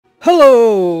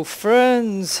Hello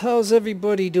friends, how's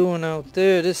everybody doing out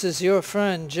there? This is your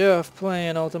friend Jeff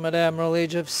playing Ultimate Admiral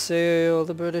Age of Sail,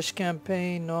 the British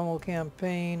campaign, normal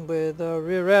campaign with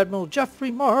Rear Admiral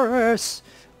Geoffrey Morris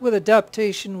with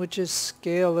Adaptation, which is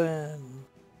scaling.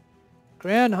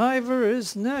 Grand Hiver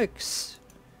is next.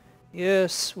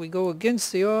 Yes, we go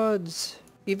against the odds,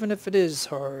 even if it is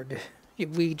hard.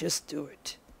 We just do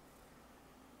it.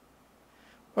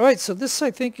 Alright, so this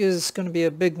I think is going to be a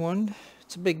big one.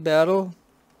 It's a big battle.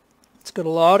 It's got a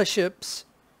lot of ships.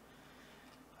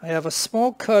 I have a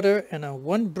small cutter and a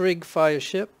one brig fire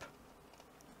ship.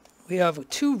 We have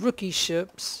two rookie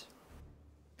ships.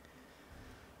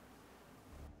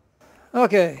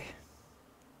 Okay.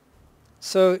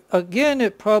 So again,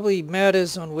 it probably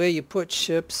matters on where you put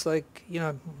ships. Like, you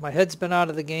know, my head's been out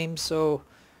of the game, so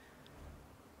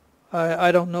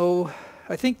I don't know.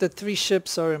 I think the three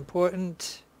ships are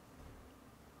important.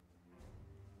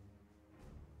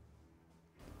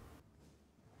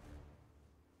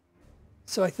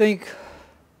 So I think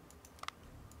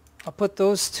I'll put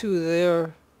those two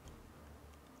there.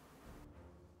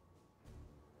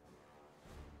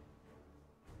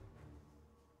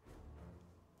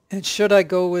 And should I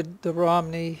go with the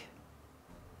Romney?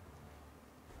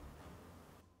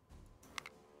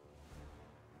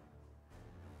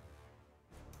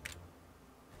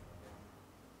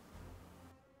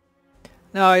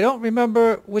 Now I don't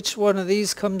remember which one of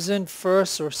these comes in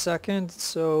first or second,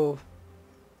 so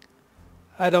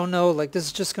I don't know, like this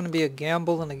is just going to be a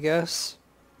gamble and a guess.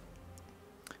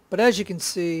 But as you can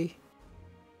see,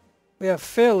 we have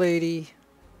Fair Lady,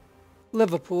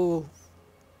 Liverpool.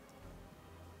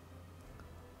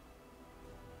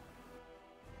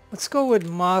 Let's go with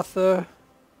Martha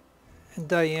and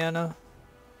Diana.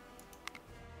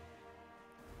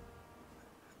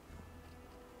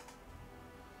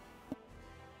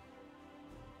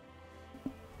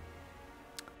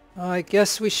 I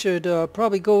guess we should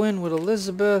probably go in with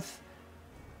Elizabeth.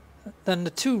 Then the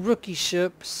two rookie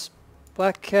ships,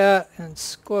 Black Cat and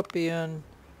Scorpion,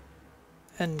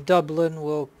 and Dublin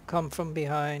will come from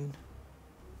behind.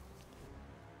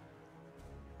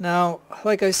 Now,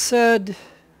 like I said,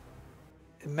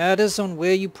 it matters on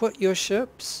where you put your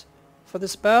ships for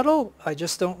this battle. I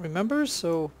just don't remember,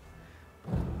 so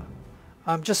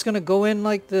I'm just going to go in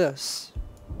like this.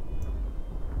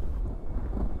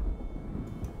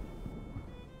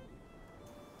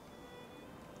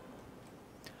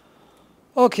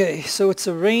 Okay, so it's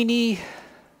a rainy,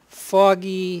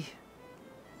 foggy,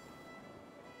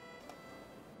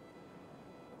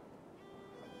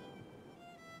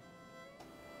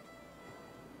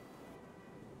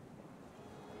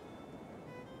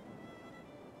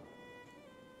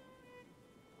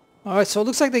 alright, so it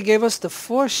looks like they gave us the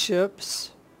 4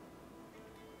 ships.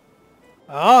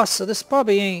 Ah, so this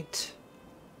probably ain't.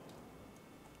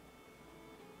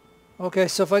 Okay,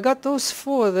 so if I got those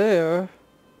 4 there.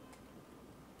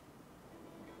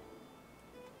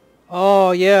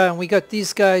 Oh yeah, and we got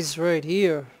these guys right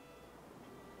here.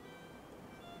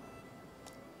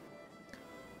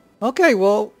 Okay,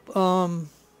 well,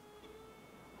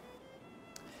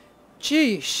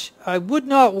 geesh, I would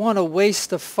not want to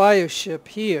waste a fire ship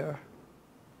here.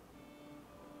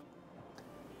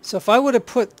 So if I would have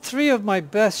put 3 of my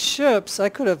best ships, I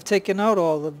could have taken out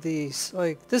all of these.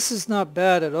 Like, this is not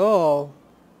bad at all.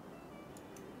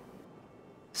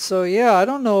 So yeah, I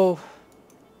don't know.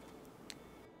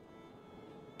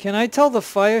 Can I tell the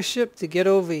fire ship to get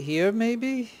over here,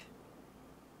 maybe?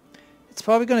 It's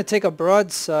probably going to take a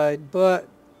broadside, but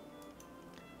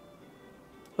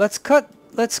let's cut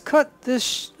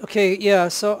this. Okay, yeah,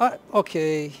 so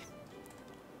okay.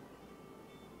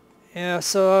 Yeah,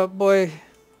 so boy,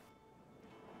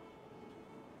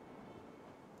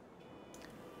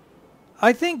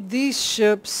 I think these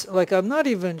ships, like, I'm not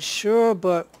even sure,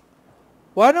 but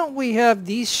why don't we have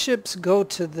these ships go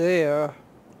to there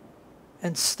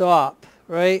and stop,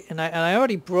 right? And I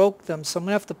already broke them, so I'm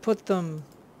gonna have to put them.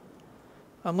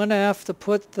 I'm gonna have to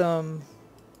put them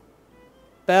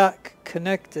back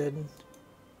connected.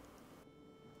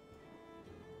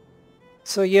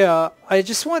 So yeah, I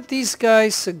just want these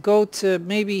guys to go to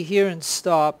maybe here and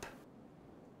stop,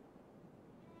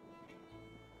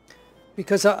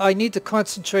 because I need to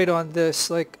concentrate on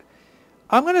this. Like,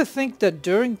 I'm gonna think that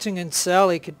Durrington and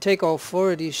Sally could take all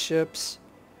 4 of these ships.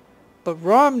 But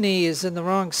Romney is in the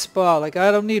wrong spot. Like,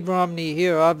 I don't need Romney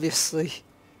here, obviously.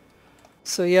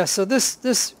 So yeah, so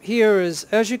this here is,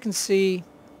 as you can see,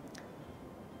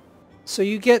 so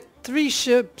you get 3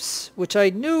 ships, which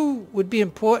I knew would be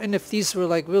important if these were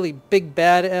like really big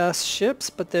badass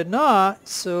ships, but they're not.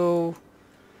 So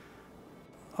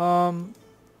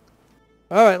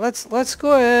All right, let's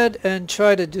go ahead and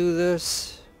try to do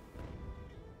this.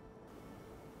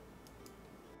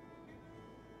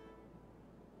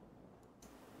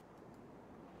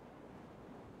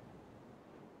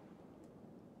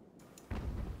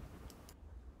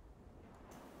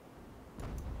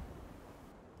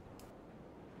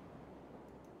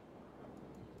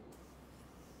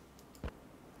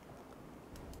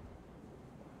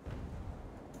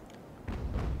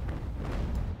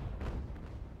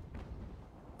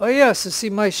 Oh yeah, so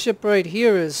see my ship right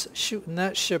here is shooting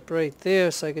that ship right there,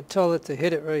 so I could tell it to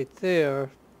hit it right there.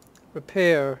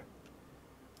 Repair.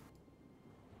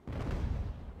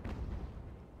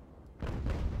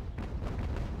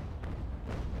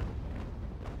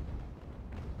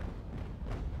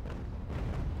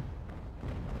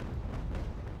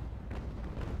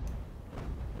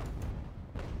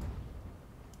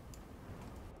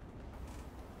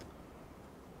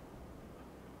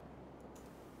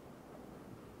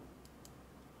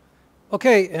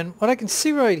 Okay, and what I can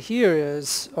see right here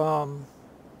is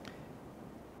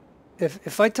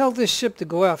if I tell this ship to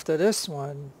go after this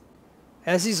one,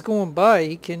 as he's going by,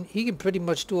 he can pretty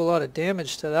much do a lot of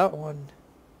damage to that one.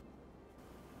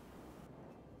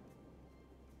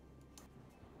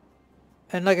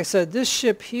 And like I said, this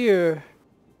ship here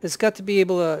has got to be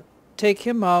able to take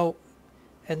him out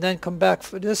and then come back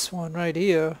for this one right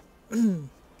here.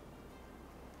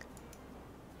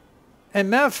 And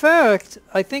matter of fact,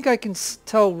 I think I can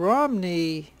tell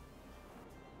Romney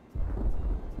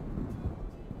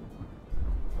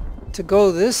to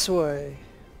go this way.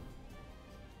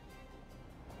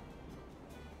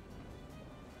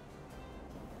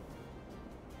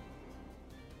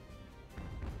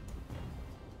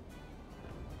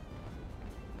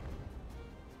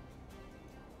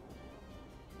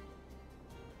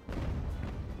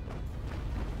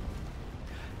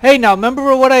 Hey, now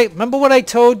remember what I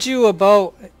told you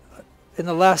about in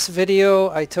the last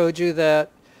video? I told you that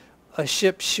a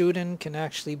ship shooting can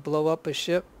actually blow up a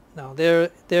ship. Now there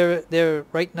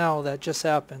right now that just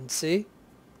happened. See?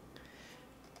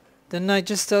 Didn't I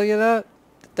just tell you that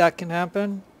that can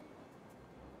happen?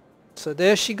 So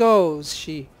there she goes.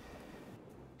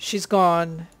 She's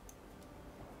gone.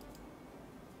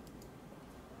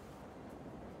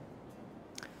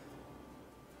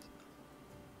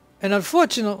 And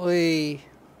unfortunately,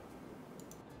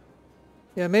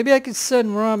 yeah, maybe I could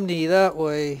send Romney that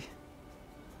way.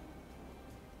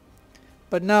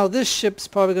 But now this ship's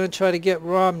probably going to try to get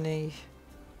Romney.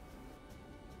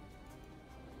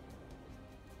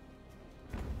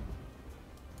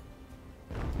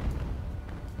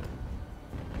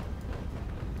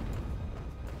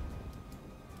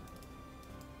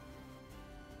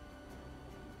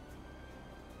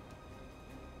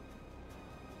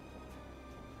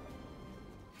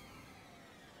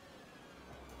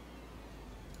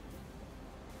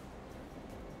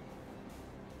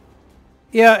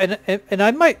 Yeah, and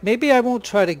I might, maybe I won't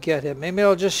try to get him. Maybe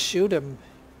I'll just shoot him.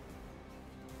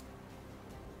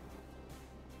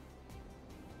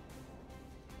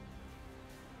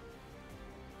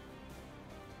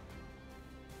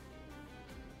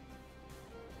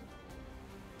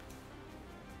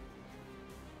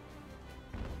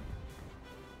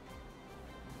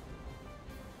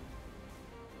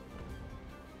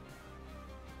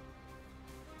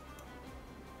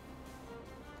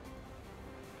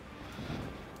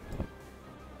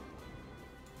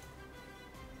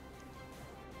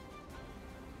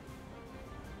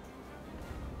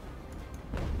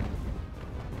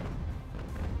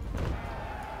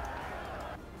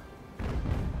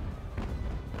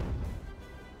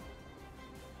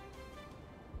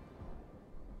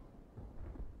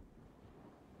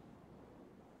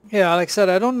 Yeah, like I said,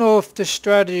 I don't know if the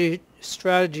strategy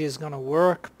is going to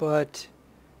work, but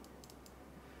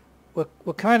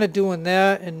we're kind of doing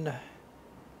that, and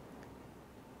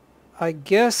I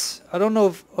guess I don't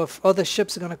know if other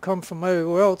ships are going to come from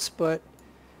everywhere else, but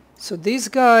so these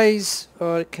guys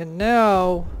can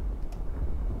now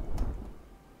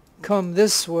come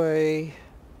this way,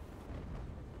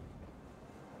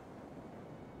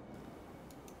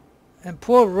 and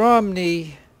poor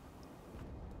Romney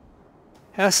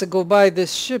has to go by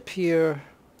this ship here.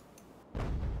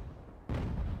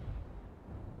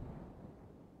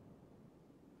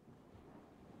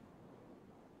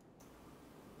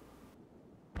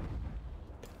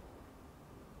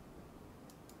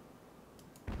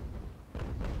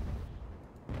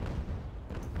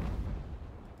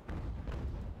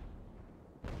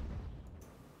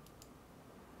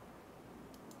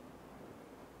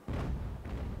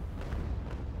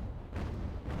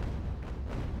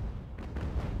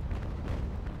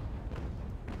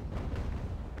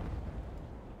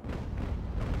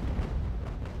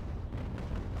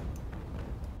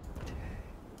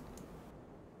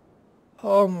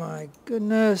 Oh my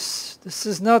goodness. This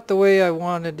is not the way I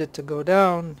wanted it to go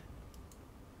down.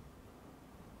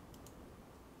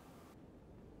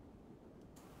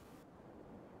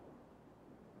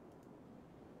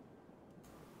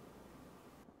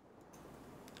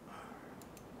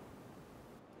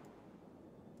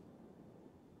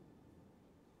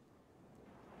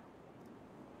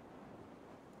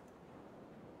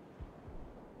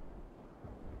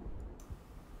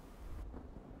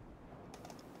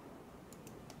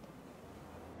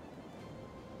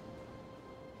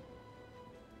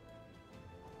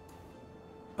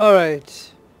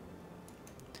 Alright.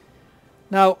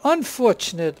 Now,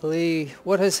 unfortunately,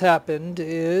 what has happened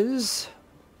is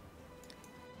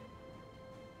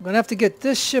I'm going to have to get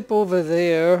this ship over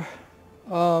there.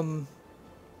 I'm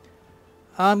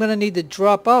going to need to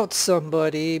drop out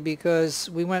somebody because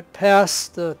we went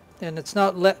past the... and it's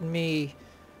not letting me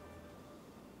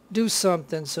do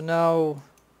something. So now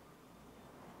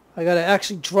I got to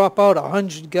actually drop out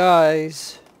 100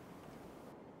 guys.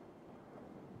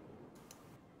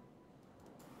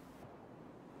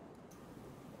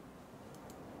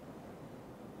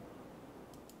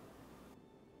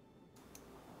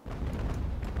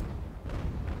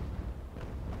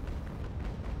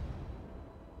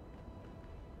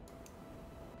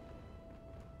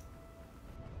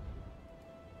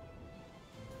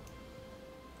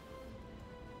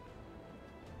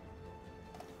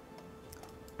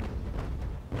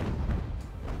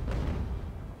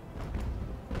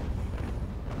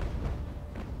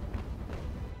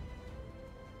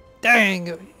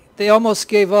 Dang, they almost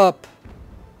gave up.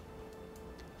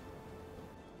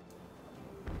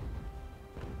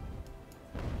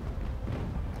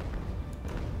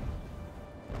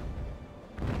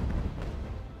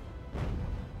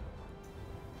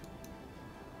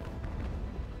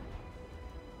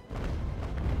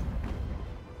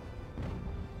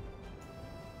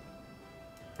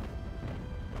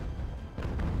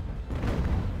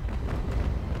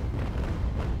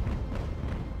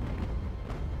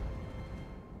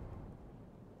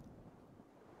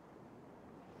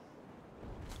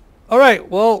 All right,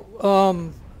 well,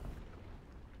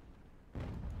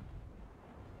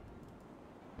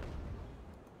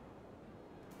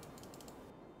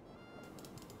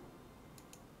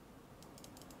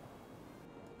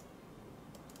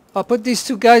 I'll put these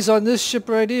two guys on this ship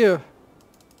right here.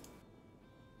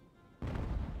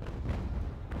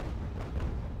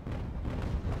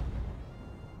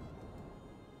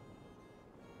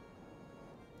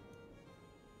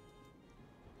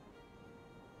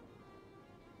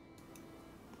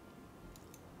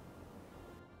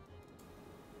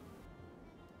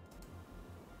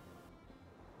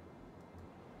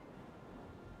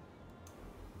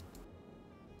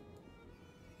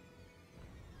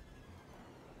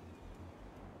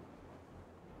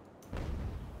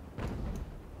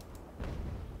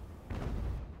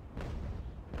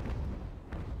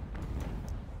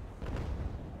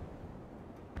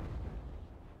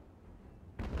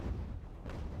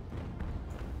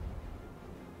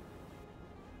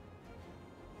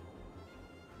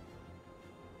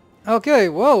 Okay,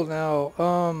 well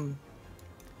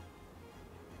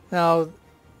now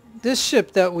this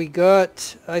ship that we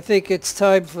got, I think it's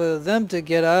time for them to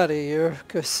get out of here,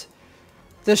 because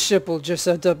this ship will just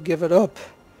end up giving up.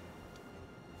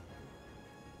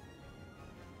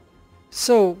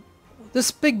 So,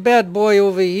 this big bad boy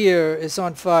over here is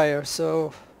on fire,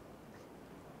 so...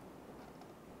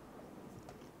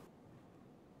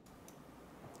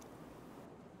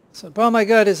 So the problem I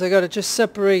got is I got to just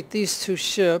separate these two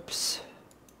ships.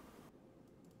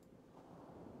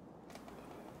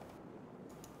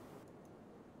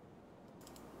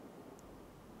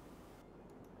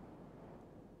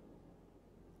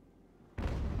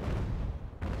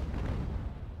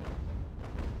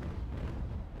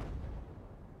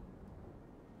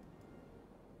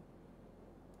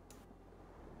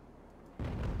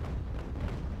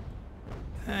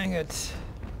 Hang it.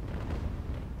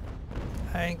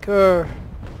 Anchor.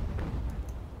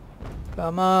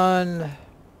 Come on.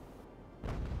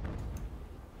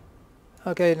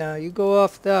 Okay, now you go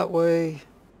off that way.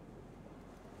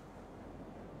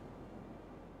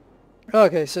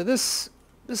 Okay, so this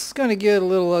is going to get a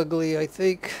little ugly, I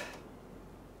think.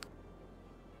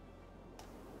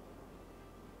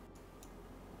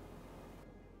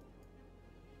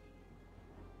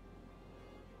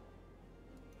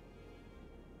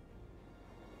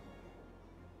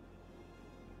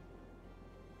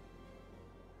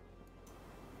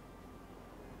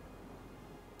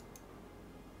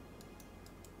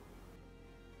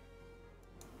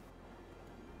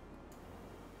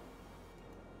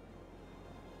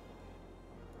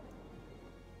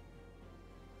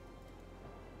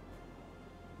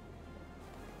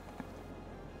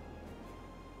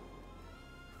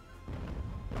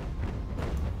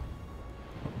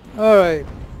 Alright.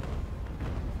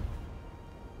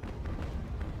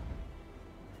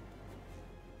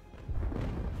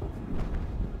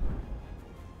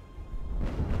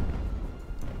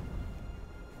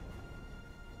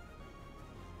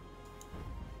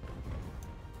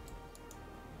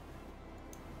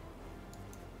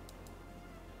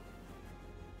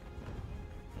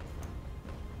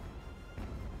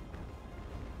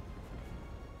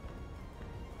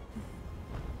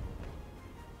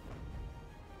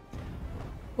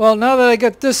 Well, now that I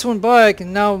got this one by, I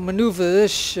can now maneuver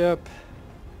this ship.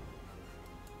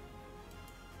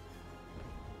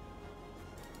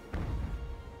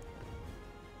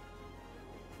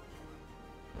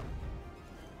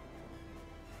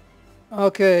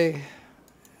 Okay.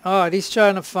 Alright, he's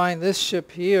trying to find this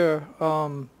ship here.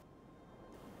 When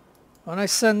I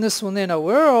send this one in, now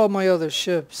where are all my other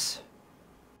ships?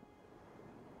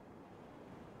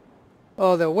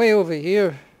 Oh, they're way over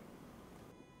here.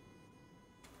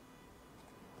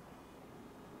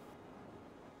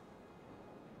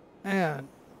 Man.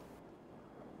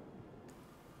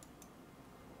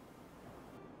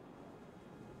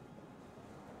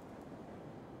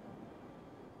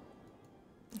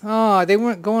 Ah, they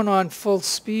weren't going on full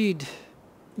speed.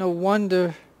 No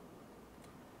wonder.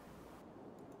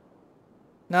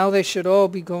 Now they should all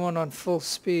be going on full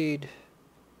speed.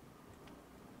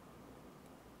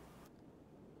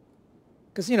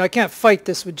 Because, you know, I can't fight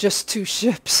this with just 2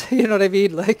 ships. You know what I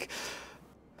mean? Like,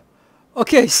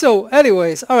 okay, so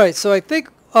anyways, alright, so I think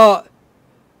I'm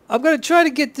going to try to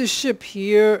get this ship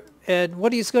here. And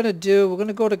what he's going to do, we're going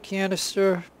to go to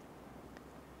canister.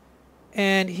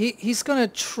 And he's going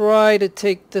to try to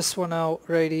take this one out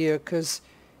right here. Because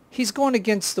he's going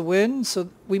against the wind. So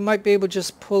we might be able to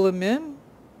just pull him in.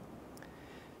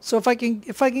 So if I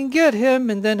can get him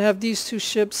and then have these 2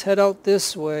 ships head out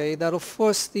this way, that'll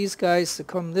force these guys to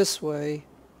come this way.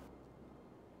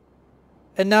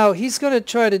 And now he's going to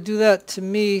try to do that to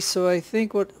me, so I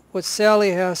think what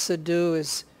Sally has to do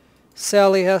is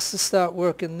Sally has to start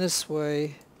working this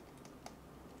way.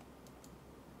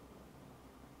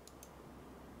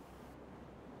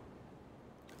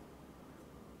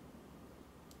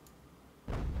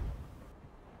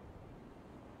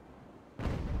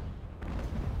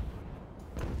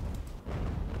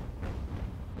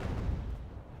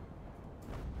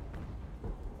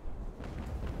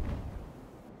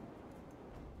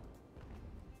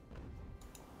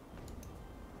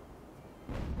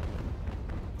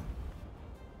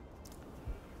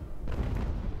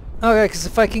 Okay, because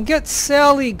if I can get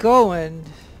Sally going,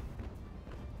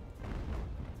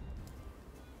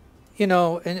 you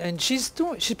know, and she's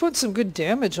putting some good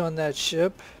damage on that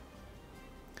ship.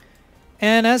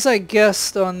 And as I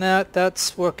guessed on that,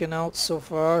 that's working out so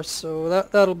far, so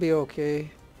that'll be okay.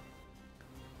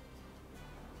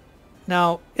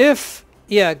 Now,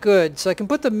 yeah, good. So I can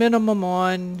put the minimum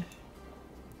on,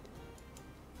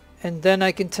 and then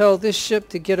I can tell this ship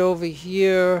to get over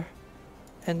here,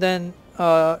 and then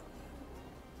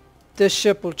this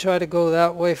ship will try to go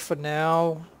that way for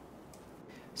now.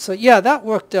 So yeah, that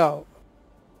worked out.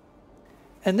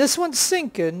 And this one's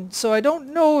sinking, so I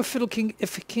don't know if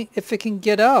it can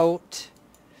get out,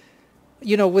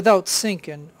 you know, without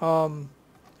sinking. And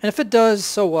if it does,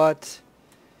 so what?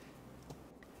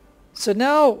 So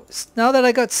now that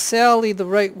I got Sally the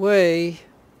right way,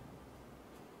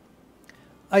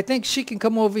 I think she can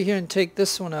come over here and take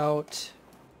this one out.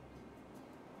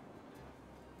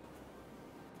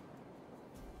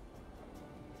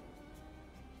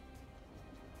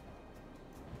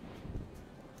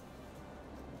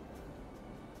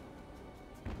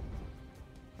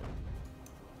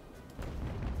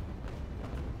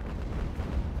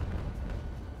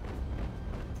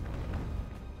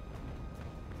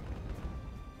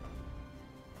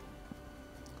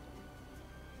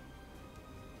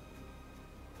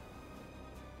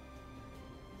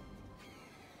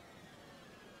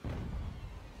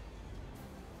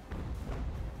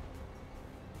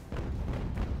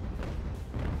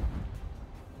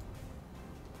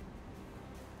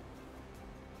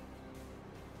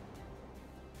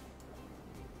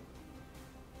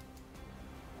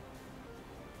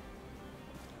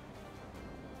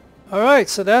 Alright,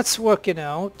 so that's working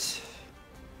out.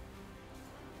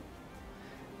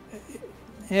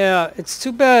 Yeah, it's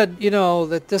too bad, you know,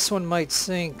 that this one might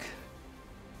sink.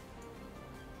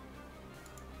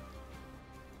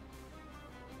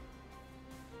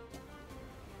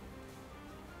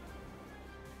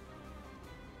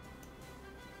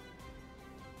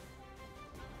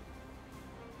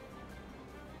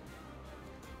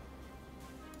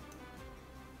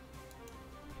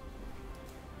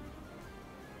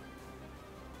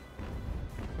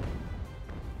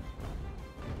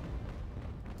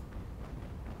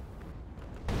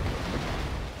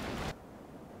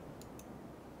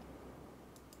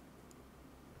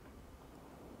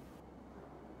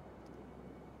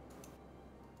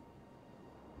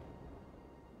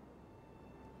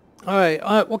 All right.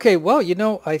 Okay. Well, you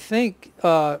know, I think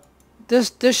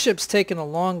this ship's taking a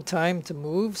long time to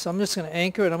move, so I'm just going to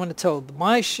anchor and I'm going to tell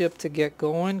my ship to get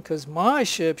going because my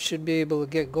ship should be able to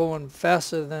get going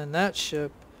faster than that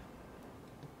ship.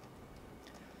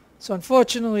 So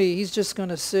unfortunately, he's just going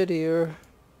to sit here.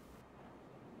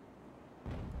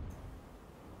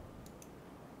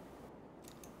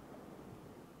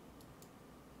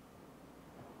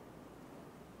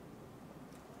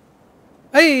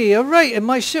 Hey, all right, and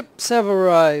my ships have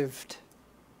arrived.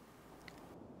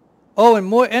 Oh, and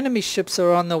more enemy ships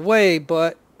are on the way,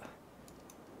 but...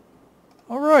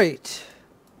 Alright.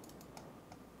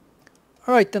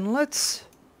 Alright, then let's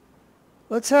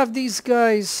have these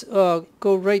guys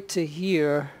go right to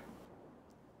here.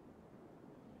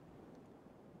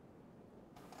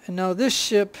 And now this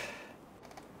ship...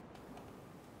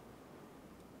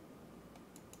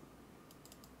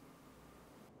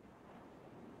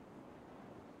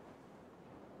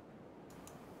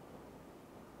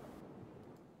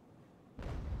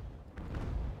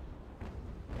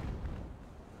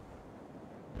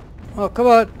 Oh, come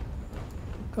on.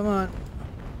 Come on.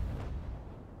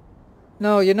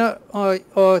 No, you're not...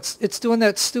 Oh, it's doing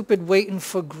that stupid waiting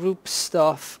for group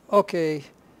stuff. Okay.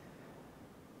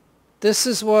 This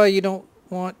is why you don't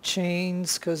want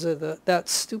chains, because of that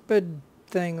stupid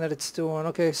thing that it's doing.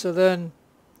 Okay, so then...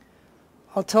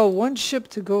 I'll tell one ship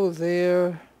to go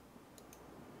there.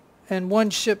 And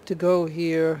one ship to go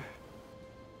here.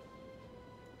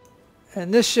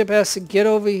 And this ship has to get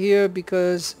over here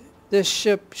because... This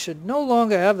ship should no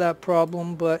longer have that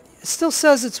problem, but it still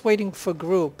says it's waiting for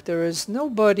group. There is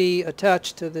nobody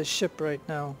attached to this ship right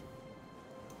now.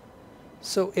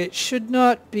 So it should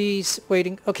not be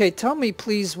waiting. Okay, tell me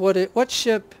please what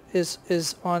ship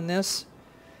is on this.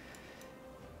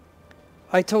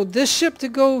 I told this ship to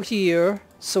go here,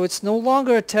 so it's no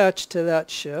longer attached to that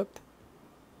ship.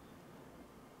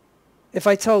 If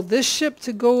I tell this ship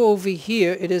to go over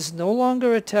here, it is no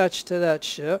longer attached to that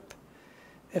ship.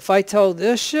 If I tell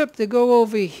this ship to go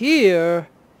over here,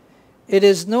 it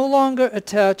is no longer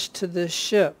attached to this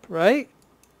ship, right?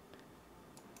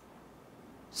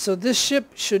 So this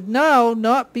ship should now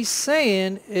not be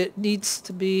saying it needs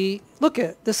to be... Look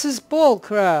at, this is bull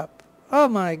crap. Oh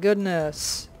my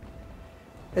goodness.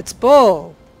 It's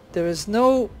bull. There is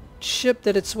no ship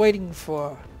that it's waiting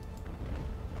for.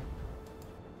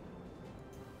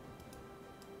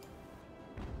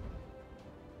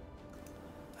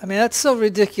 I mean, that's so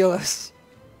ridiculous.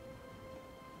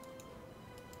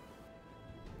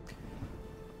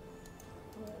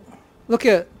 Look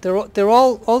at, they're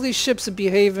all these ships are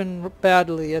behaving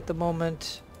badly at the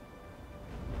moment.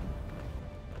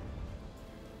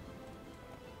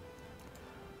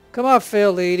 Come on, fair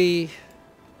lady.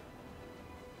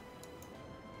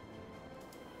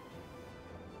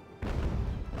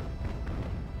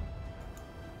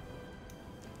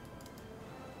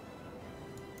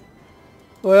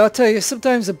 Well, I'll tell you,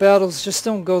 sometimes the battles just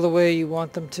don't go the way you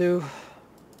want them to.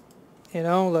 You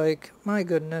know, like, my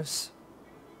goodness.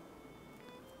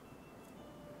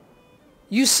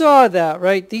 You saw that,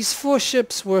 right? These 4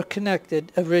 ships were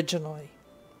connected originally.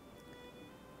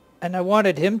 And I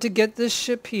wanted him to get this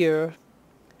ship here,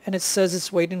 and it says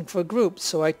it's waiting for group.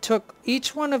 So I took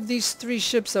each one of these 3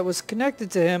 ships that was connected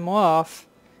to him off,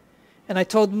 and I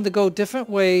told them to go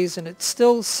different ways, and it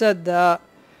still said that.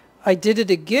 I did it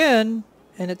again,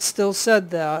 and it still said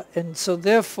that, and so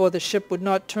therefore the ship would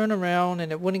not turn around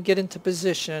and it wouldn't get into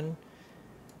position.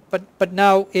 But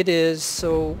now it is,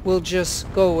 so we'll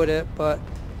just go with it. But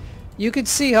you can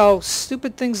see how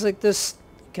stupid things like this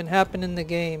can happen in the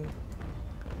game.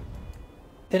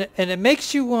 And it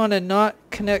makes you want to not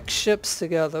connect ships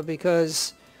together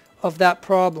because of that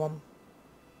problem.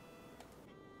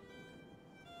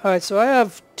 Alright, so I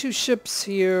have 2 ships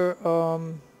here.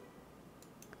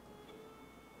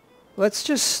 Let's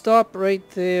just stop right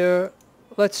there.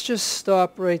 Let's just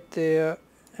stop right there.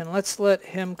 And let's let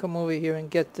him come over here and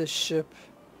get this ship.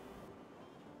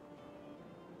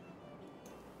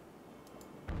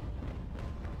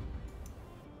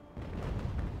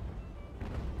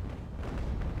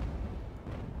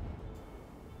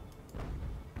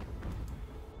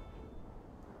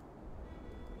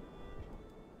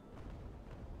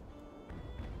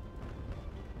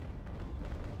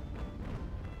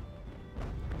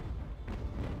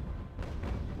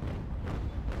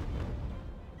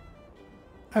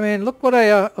 I mean, look what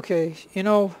okay, you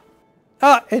know,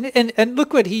 and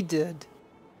look what he did.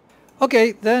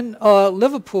 Okay, then,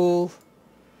 Liverpool,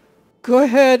 go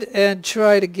ahead and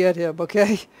try to get him,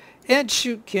 okay? And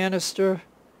shoot canister.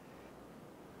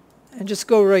 And just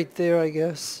go right there, I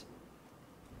guess.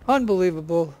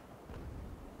 Unbelievable.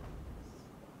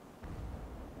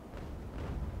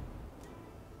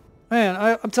 Man,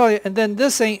 I'm telling you, and then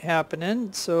this ain't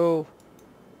happening, so...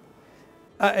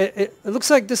 it looks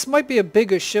like this might be a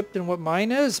bigger ship than what mine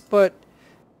is, but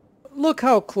look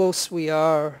how close we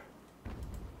are.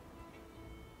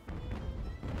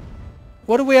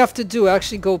 What do we have to do?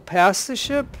 Actually go past the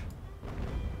ship?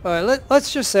 Alright,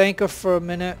 let's just anchor for a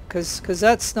minute, cause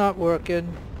that's not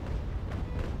working.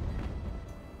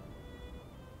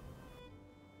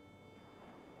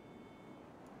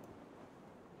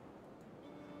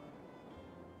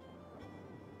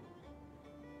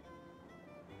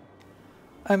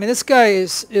 I mean, this guy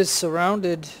is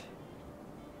surrounded.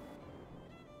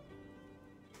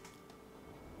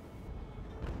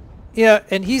 Yeah,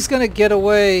 and he's gonna get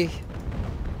away.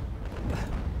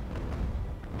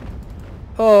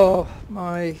 Oh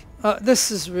my,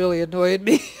 this is really annoying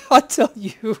me, I tell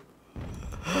you.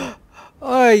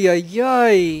 Ay, ay,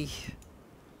 ay.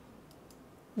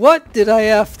 What did I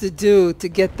have to do to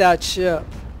get that ship?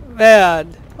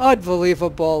 Man,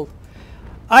 unbelievable.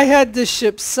 I had this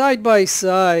ship side by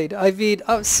side. I mean,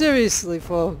 seriously,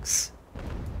 folks.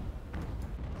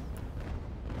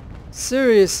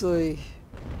 Seriously.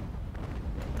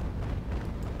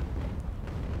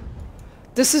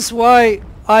 This is why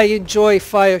I enjoy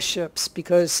fire ships,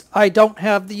 because I don't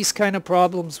have these kind of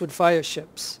problems with fire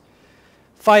ships.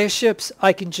 Fire ships,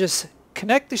 I can just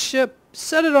connect the ship,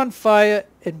 set it on fire,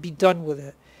 and be done with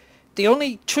it. The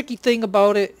only tricky thing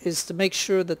about it is to make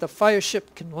sure that the fire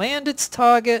ship can land its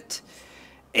target,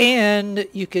 and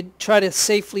you could try to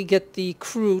safely get the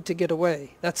crew to get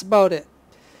away. That's about it.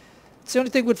 It's the only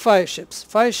thing with fire ships.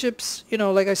 Fire ships, you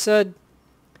know, like I said,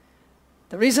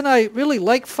 the reason I really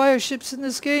like fire ships in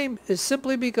this game is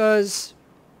simply because,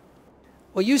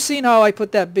 well, you've seen how I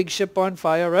put that big ship on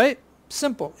fire, right?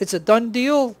 Simple. It's a done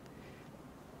deal.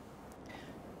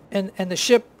 And the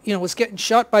ship, you know, was getting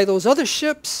shot by those other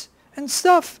ships and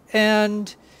stuff,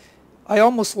 and I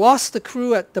almost lost the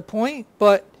crew at the point,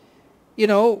 but you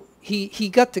know, he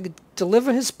got to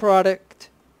deliver his product,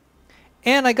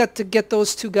 and I got to get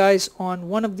those two guys on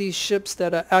one of these ships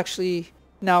that are actually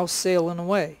now sailing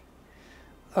away.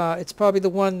 It's probably the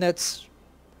one that's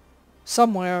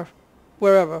somewhere,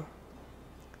 wherever.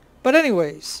 But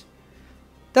anyways,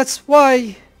 that's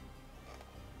why,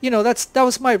 you know, that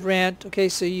was my rant. Okay,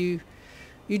 so you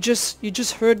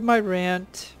just heard my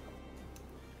rant.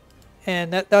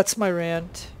 And that's my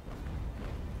rant.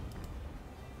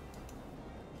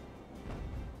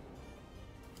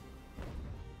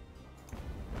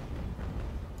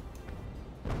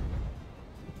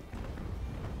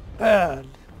 Bad.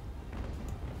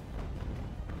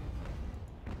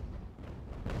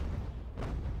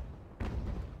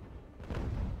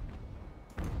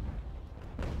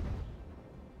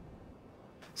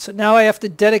 So now I have to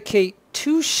dedicate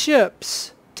 2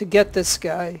 ships to get this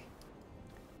guy.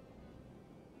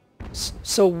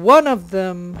 So one of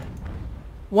them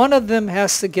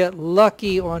has to get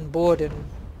lucky on boarding.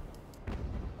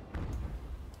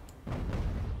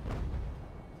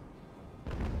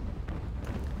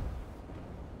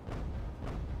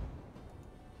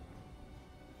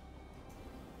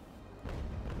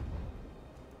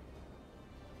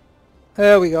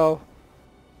 There we go.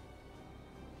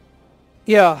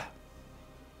 Yeah.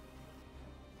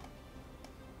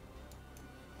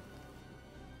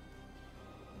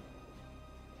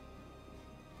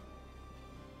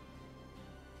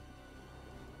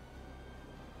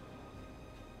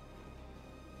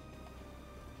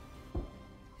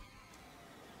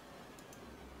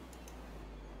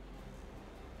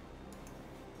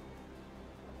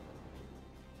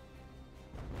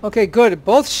 Okay, good.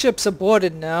 Both ships are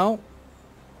boarded now.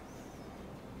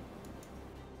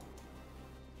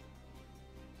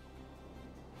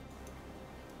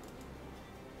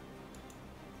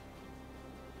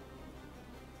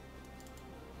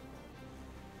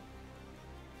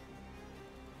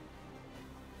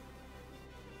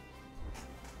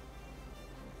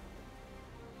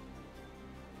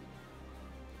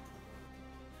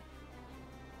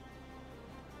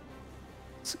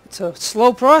 It's a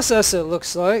slow process, it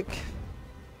looks like.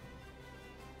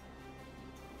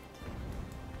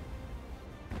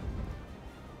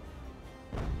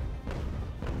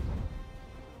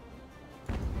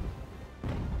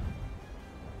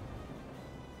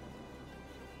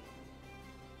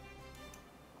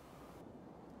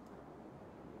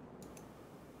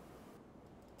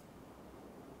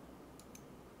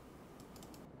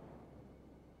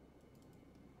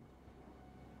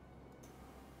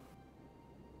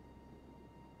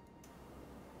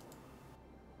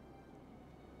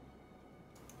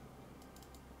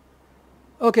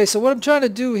 Okay, so what I'm trying to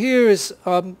do here is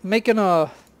making a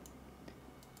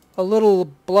little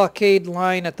blockade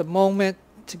line at the moment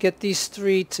to get these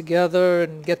three together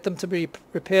and get them to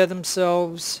repair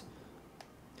themselves.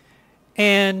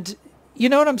 And you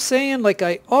know what I'm saying? Like,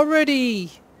 I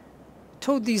already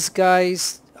told these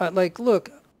guys, like, look,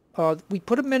 we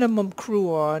put a minimum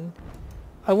crew on.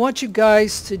 I want you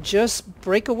guys to just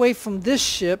break away from this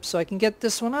ship so I can get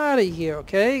this one out of here,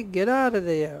 okay? Get out of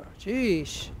there.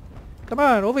 Jeez. Come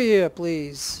on, over here,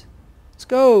 please. Let's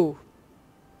go.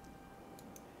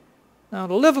 Now,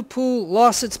 the Liverpool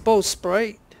lost its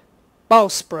bowsprit.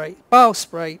 Bowsprit,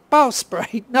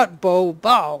 not bow,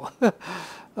 bow.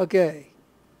 Okay.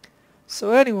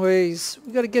 So anyways,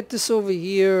 we got to get this over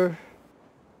here.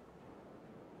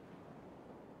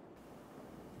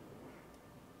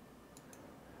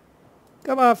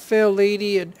 Come on, fair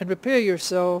lady, and repair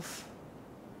yourself.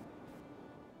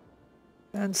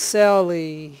 And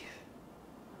Sally.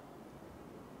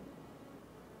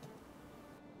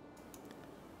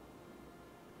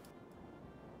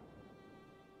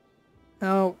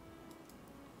 Now,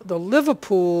 the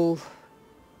Liverpool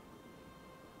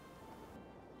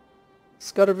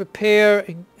has got to repair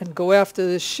and go after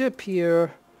this ship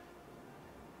here.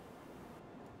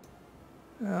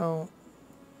 Now,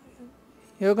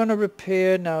 you're going to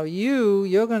repair. Now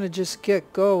you're going to just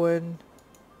get going.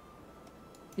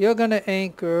 You're going to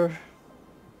anchor.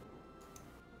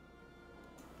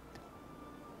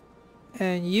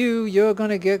 And you're going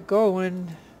to get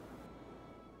going.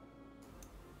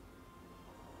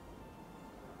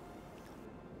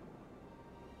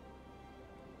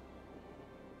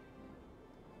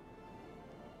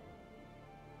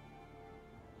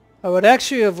 I would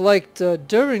actually have liked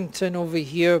Durrington over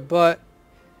here, but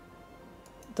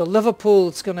the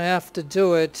Liverpool's going to have to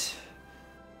do it.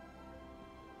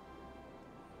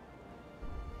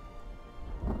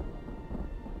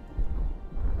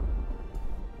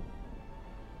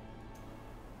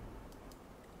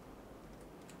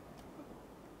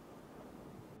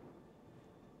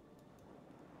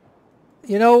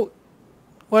 You know,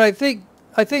 what I think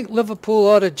Liverpool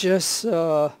ought to just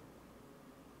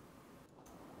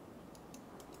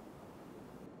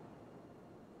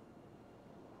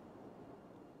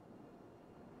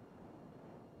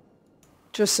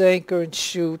anchor and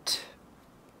shoot.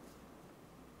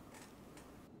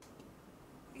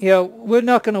 Yeah, we're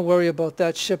not going to worry about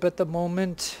that ship at the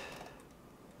moment.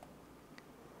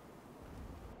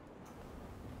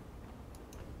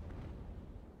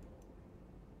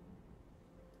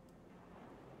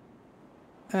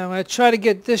 I'm going to try to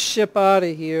get this ship out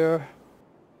of here.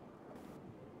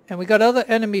 And we got other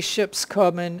enemy ships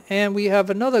coming, and we have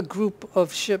another group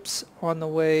of ships on the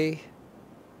way.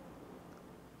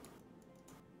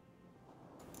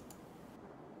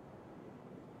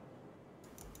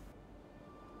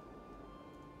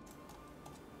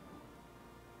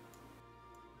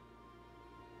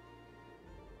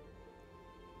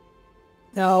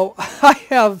 Now, I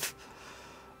have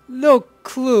no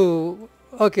clue.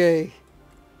 Okay.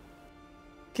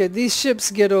 Okay, these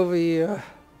ships get over here.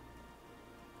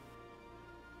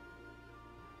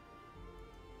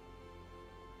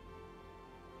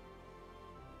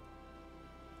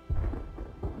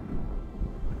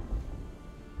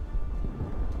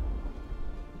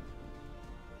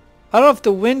 I don't know if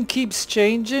the wind keeps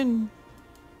changing.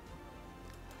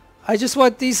 I just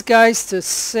want these guys to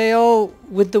sail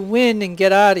with the wind and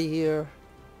get out of here.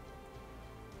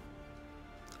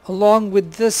 Along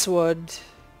with this one.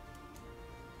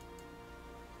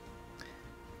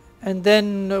 And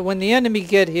then when the enemy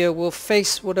get here, we'll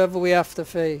face whatever we have to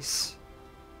face.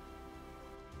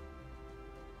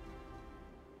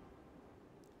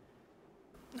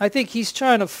 I think he's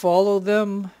trying to follow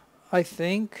them, I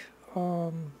think.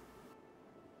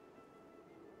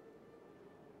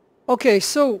 Okay,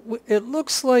 so it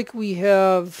looks like we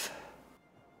have...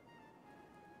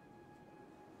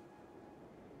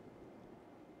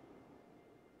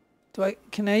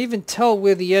 Can I even tell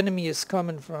where the enemy is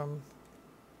coming from?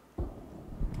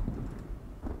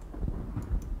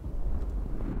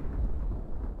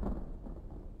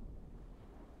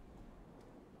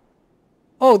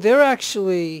 Oh, they're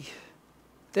actually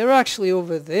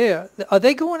over there. Are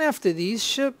they going after these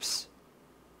ships?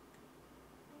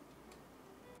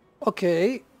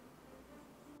 Okay.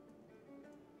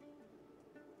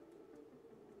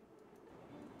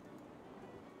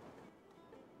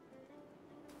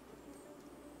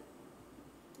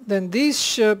 Then these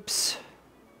ships...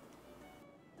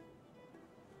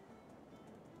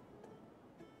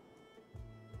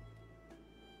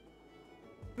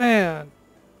 Man.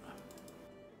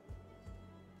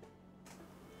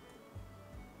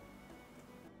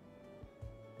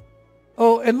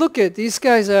 Oh, and look at these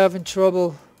guys are having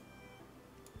trouble.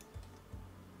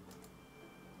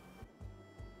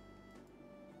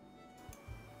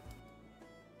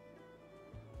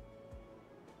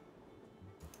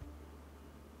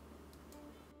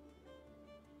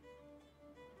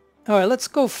 Alright, let's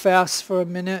go fast for a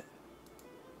minute.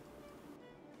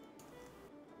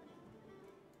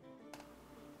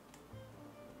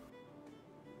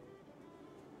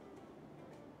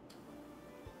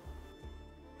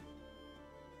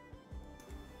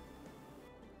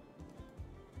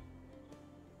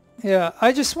 Yeah,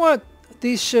 I just want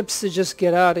these ships to just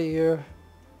get out of here.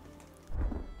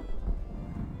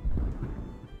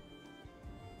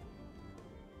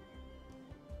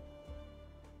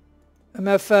 As a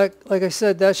matter of fact, like I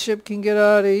said, that ship can get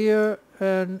out of here,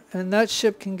 and that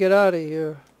ship can get out of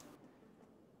here.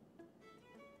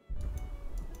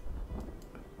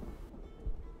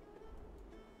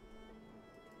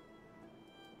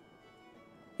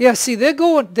 Yeah, see, they're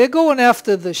going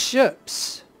after the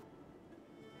ships.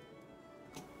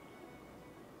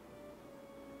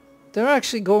 They're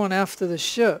actually going after the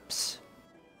ships.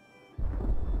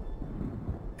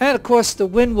 And of course the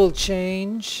wind will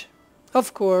change.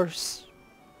 Of course.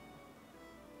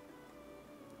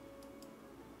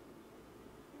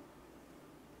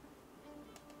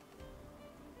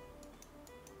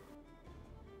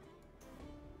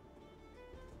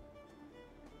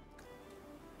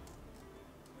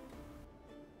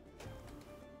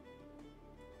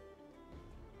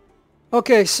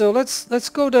 Okay, so let's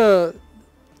go to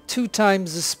 2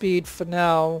 times the speed for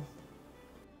now.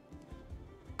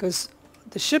 Because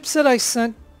the ships that I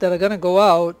sent that are going to go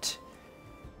out,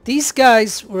 these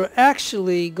guys were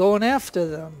actually going after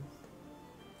them.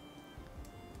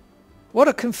 What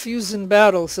a confusing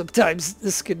battle sometimes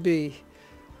this could be.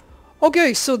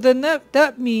 Okay, so then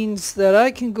that means that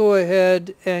I can go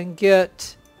ahead and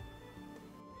get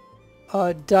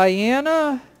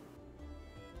Diana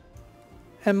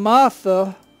and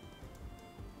Martha.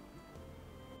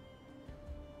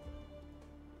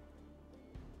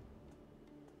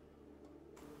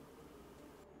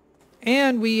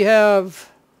 And we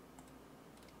have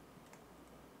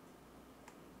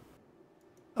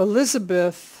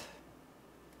Elizabeth.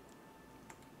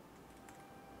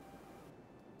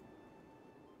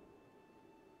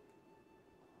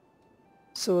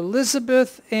 So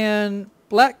Elizabeth and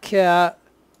Black Cat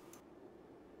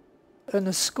and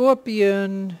a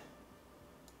Scorpion,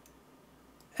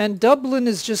 and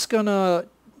Dublin's just gonna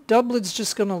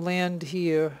land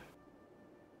here.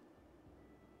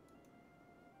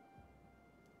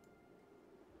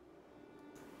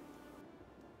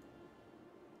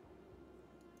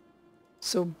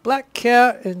 So Black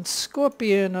Cat and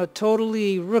Scorpion are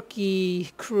totally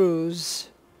rookie crews.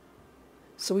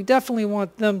 So we definitely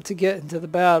want them to get into the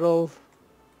battle.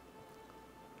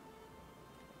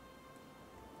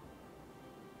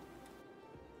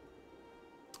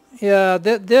 Yeah,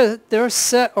 they're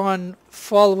set on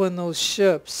following those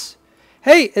ships.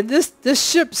 Hey, and this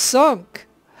ship sunk.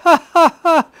 Ha ha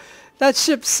ha! That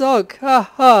ship sunk.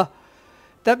 Ha ha!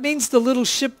 That means the little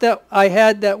ship that I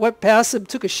had that went past him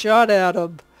took a shot at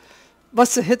him.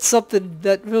 Must have hit something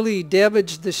that really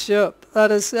damaged the ship.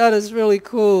 That is really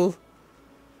cool.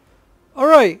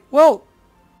 Alright, well.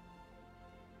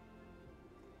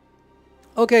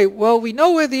 Okay, well, we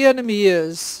know where the enemy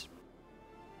is.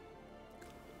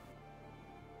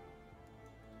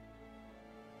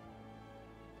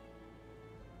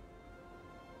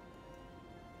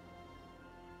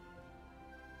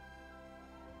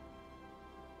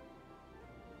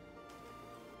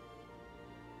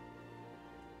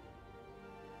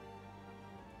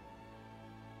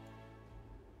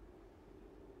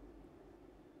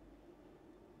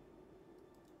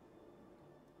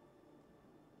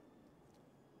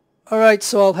 Alright,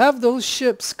 so I'll have those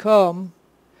ships come.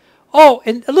 Oh,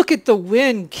 and look at the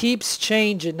wind keeps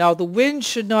changing. Now, the wind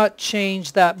should not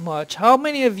change that much. How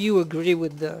many of you agree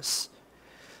with this?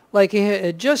 Like,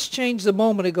 it just changed a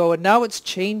moment ago, and now it's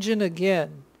changing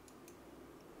again.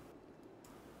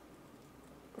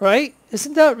 Right?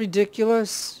 Isn't that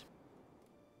ridiculous?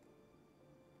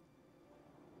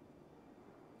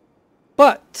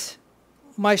 But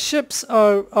my ships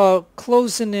are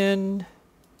closing in.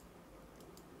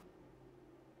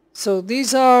 So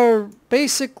these are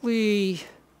basically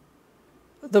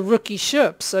the rookie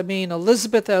ships. I mean,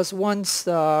 Elizabeth has 1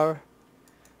 star.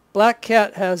 Black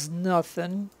Cat has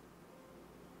nothing.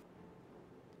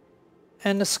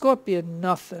 And the Scorpion,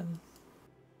 nothing.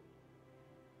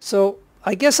 So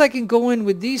I guess I can go in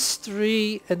with these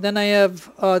 3, and then I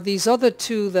have these other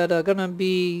 2 that are going to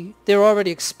be, they're already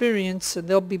experienced, and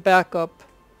they'll be backup.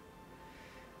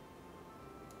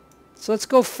 So let's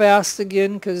go fast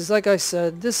again, because like I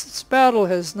said, this battle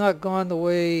has not gone the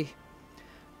way...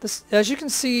 As you can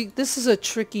see, this is a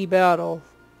tricky battle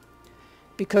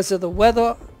because of the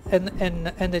weather and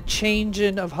the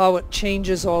changing of how it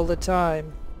changes all the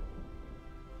time.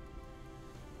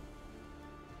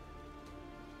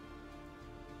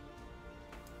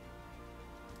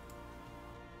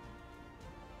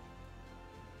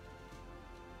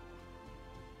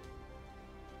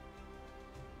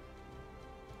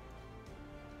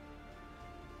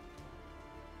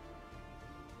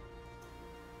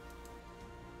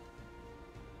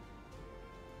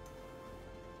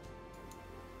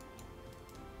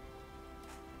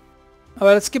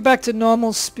 Alright, let's get back to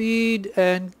normal speed.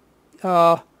 And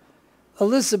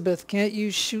Elizabeth, can't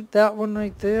you shoot that one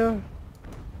right there?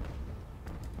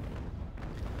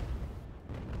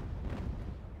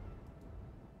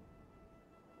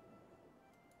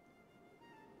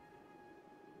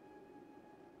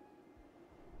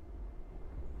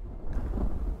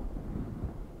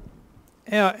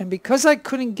 Yeah, and because I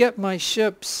couldn't get my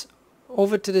ships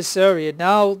over to this area,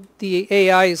 now the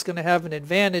AI is going to have an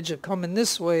advantage of coming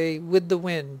this way with the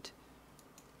wind.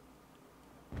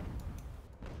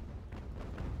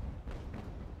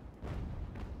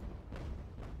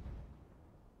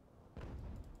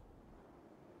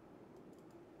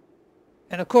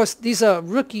 And of course, these are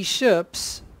rookie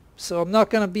ships, so I'm not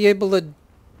going to be able to...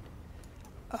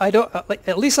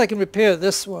 at least I can repair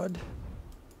this one.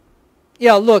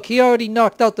 Yeah, look, he already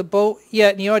knocked out the boat. Yeah,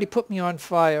 and he already put me on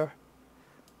fire.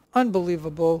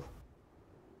 Unbelievable.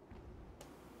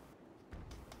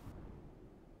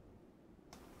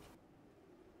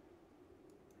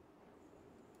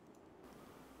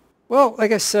 Well,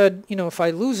 like I said, you know, if I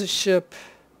lose a ship,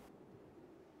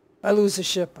 I lose a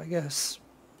ship, I guess.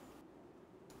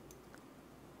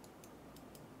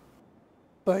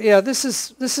 But yeah, this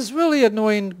is really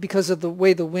annoying because of the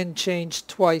way the wind changed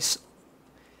twice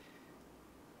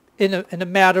in a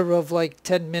matter of like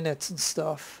 10 minutes and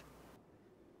stuff.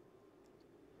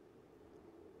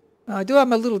 Now, I do have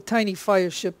my little tiny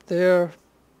fire ship there.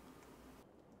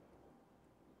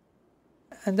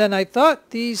 And then I thought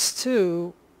these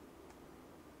two...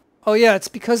 Oh yeah, it's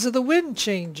because of the wind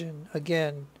changing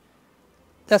again.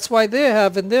 That's why they're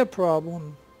having their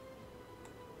problem.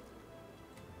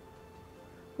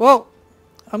 Well,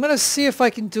 I'm going to see if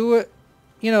I can do it,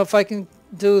 you know, if I can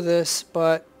do this,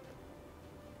 but...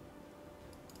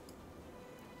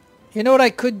 You know what I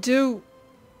could do?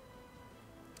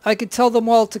 I could tell them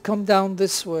all to come down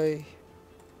this way.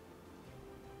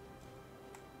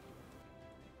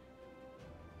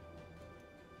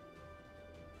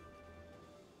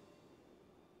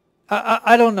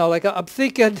 I don't know, like I'm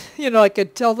thinking, you know, I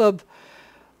could tell them,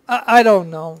 I don't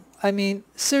know. I mean,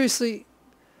 seriously,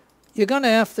 you're going to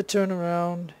have to turn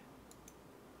around.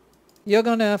 You're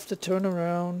going to have to turn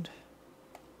around.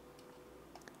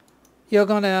 You're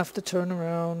going to have to turn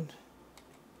around.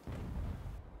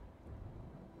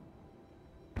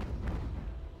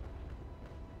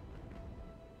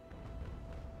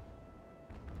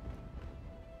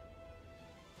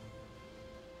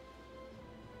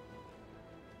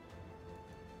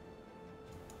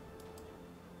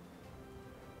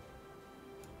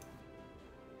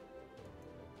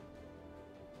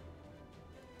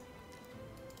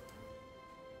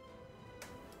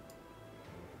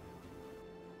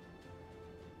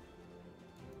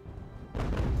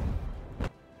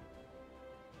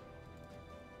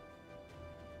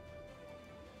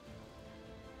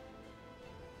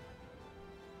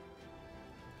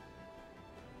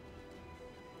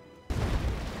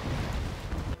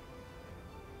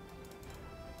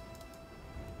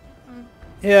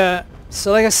 Yeah,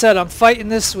 so like I said, I'm fighting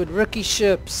this with rookie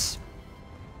ships,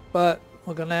 but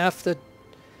we're gonna have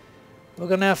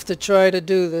to try to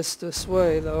do this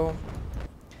way though.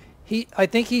 I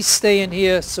think he's staying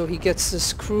here so he gets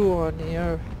this crew on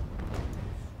here,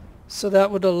 so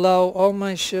that would allow all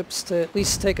my ships to at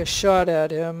least take a shot at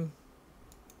him.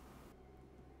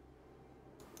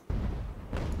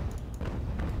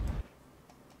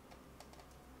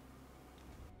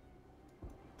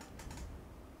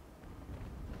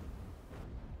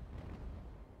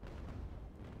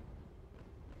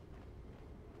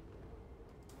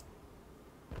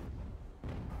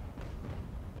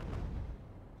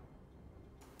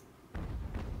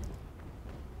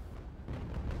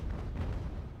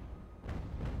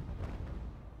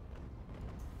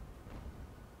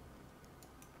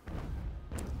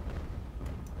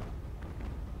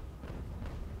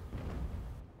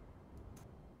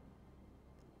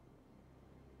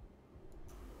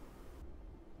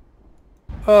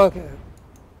 Okay.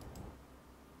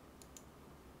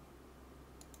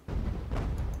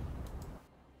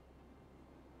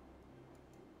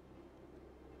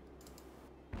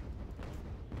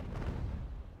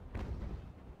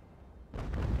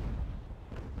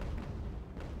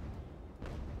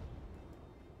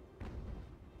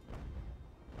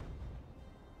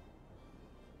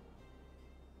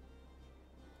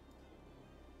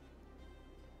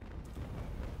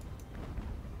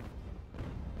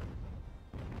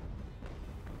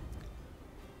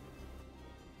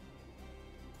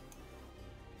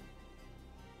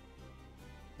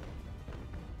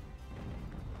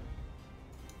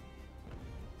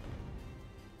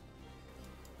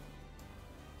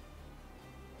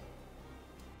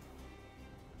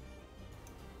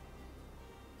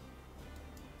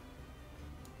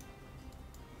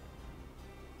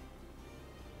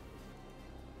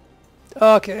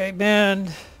 Okay,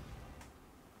 man.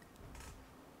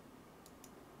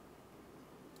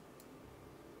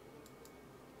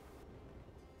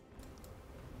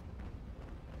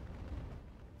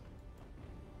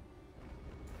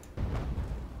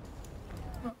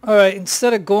 Alright,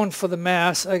 instead of going for the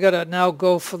mass, I gotta now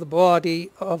go for the body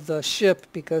of the ship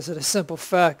because of the simple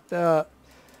fact that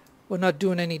we're not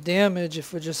doing any damage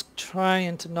if we're just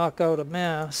trying to knock out a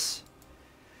mass.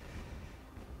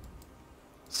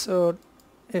 So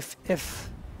if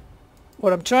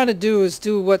what I'm trying to do is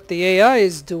do what the AI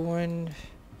is doing.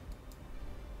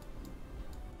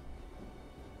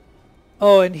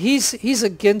 Oh, and he's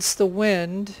against the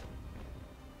wind.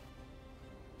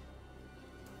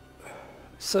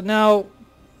 So now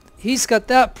he's got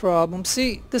that problem.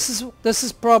 See, this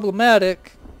is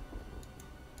problematic.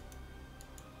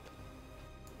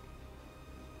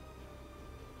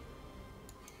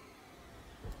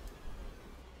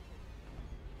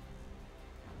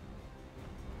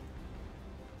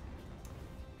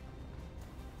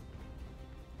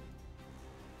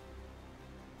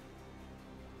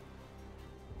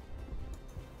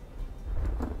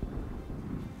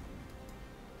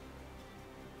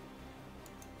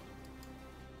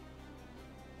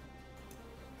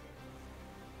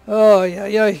 Oh yeah,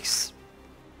 yikes.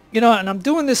 You know, and I'm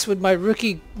doing this with my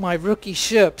rookie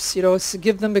ships, you know, it's to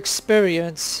give them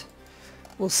experience.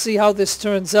 We'll see how this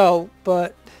turns out,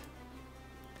 but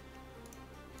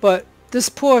this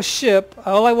poor ship,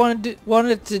 all I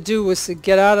wanted to do was to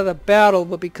get out of the battle,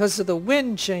 but because of the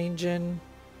wind changing,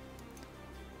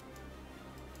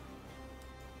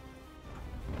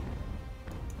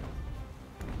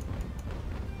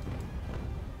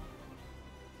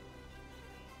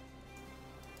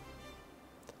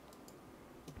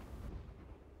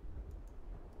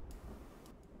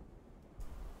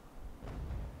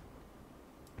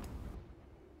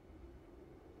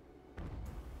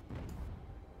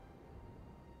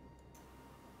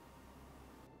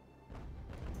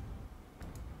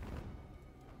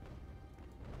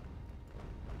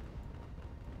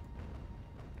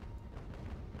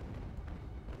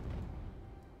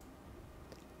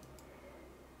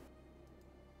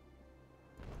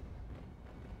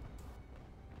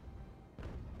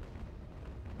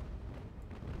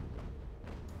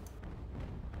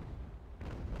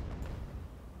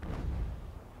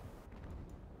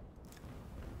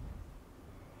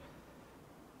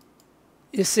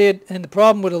 you see it, and the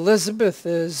problem with Elizabeth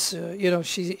is, you know,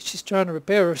 she's trying to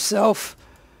repair herself.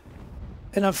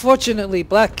 And unfortunately,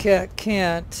 Black Cat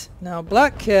can't. Now,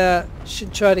 Black Cat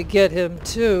should try to get him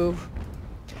too.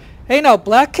 Hey, now,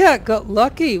 Black Cat got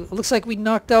lucky. It looks like we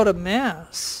knocked out a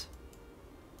mass.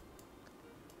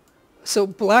 So,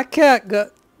 Black Cat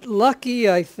got lucky,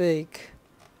 I think.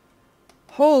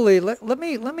 Holy, let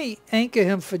me anchor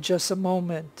him for just a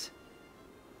moment.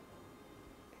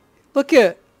 Look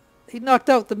at, he knocked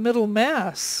out the middle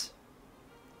mass.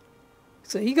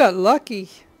 So he got lucky.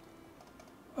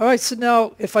 Alright, so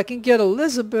now if I can get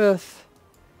Elizabeth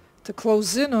to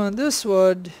close in on this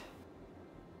one.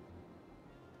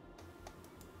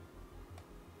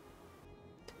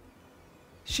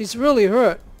 She's really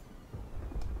hurt.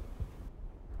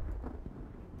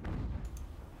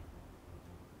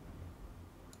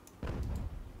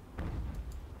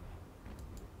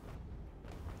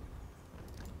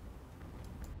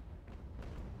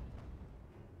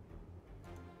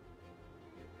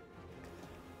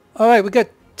 Alright, we got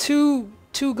two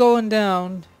going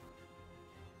down.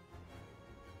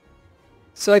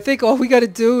 So I think all we got to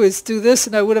do is do this,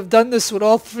 and I would have done this with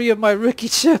all three of my rookie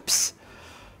ships.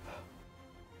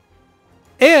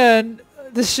 And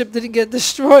this ship didn't get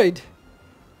destroyed.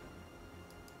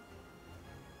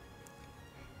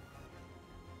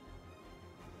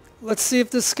 Let's see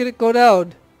if this is going to go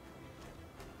down.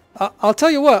 I'll tell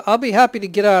you what, I'll be happy to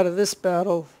get out of this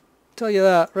battle. I'll tell you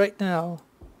that right now.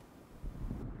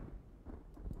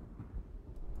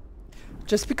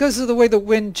 Just because of the way the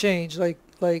wind changed, like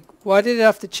why did it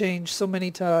have to change so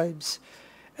many times?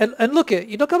 And look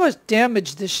how much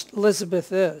damage this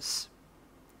Elizabeth is.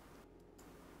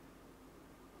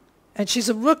 And she's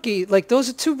a rookie. Like, those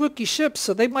are two rookie ships,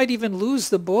 so they might even lose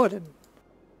the Borden.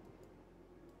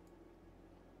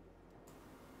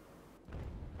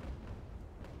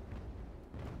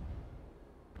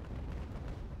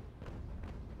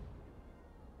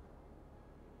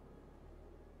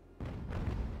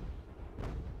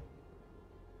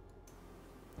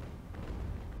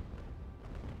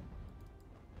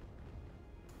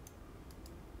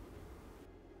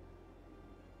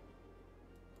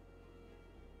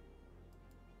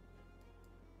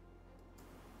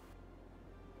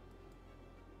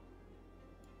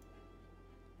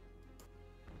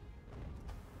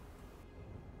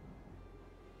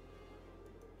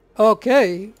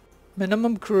 Okay.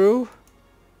 Minimum crew.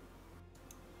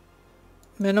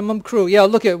 Minimum crew. Yeah,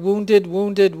 look at wounded,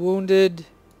 wounded, wounded.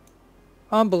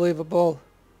 Unbelievable.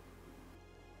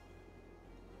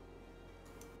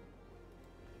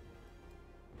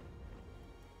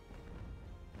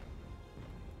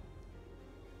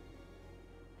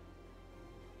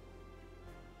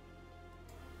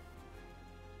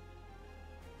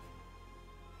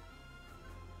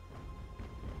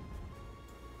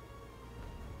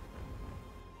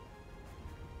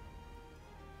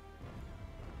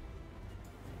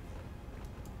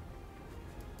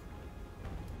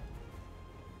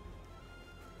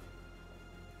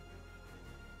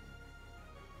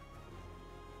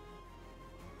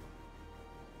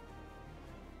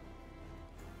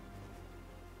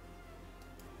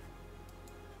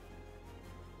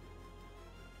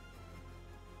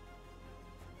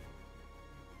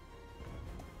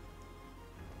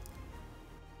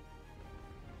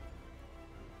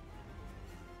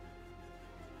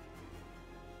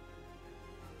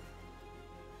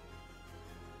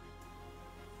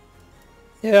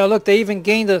 Yeah, look, they even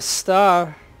gained a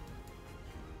star.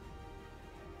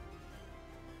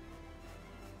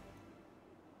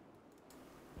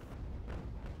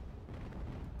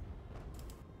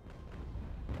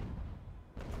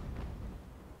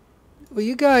 Will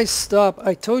you guys stop?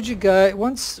 I told you guys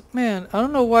once, man, I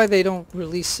don't know why they don't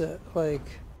release it.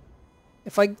 Like,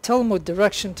 if I tell them what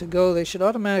direction to go, they should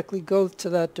automatically go to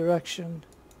that direction.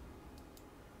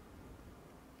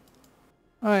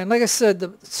 Alright, and like I said,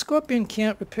 the Scorpion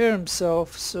can't repair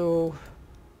himself, so...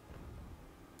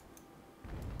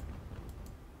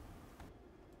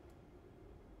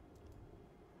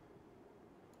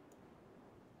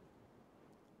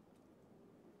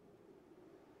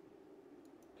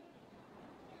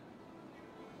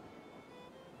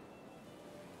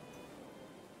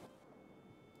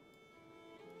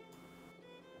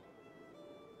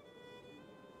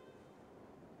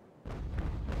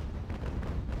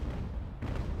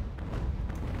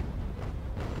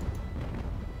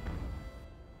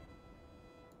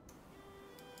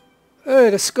 Hey,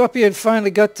 the Scorpion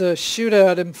finally got to shoot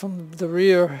at him from the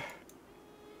rear.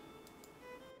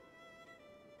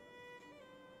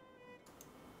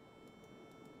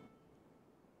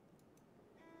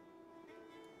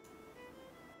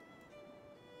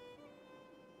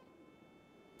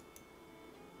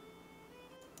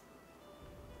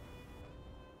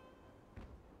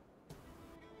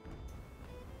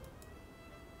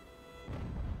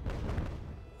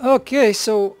 Okay,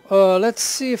 so let's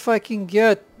see if I can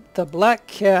get the black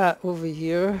cat over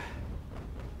here.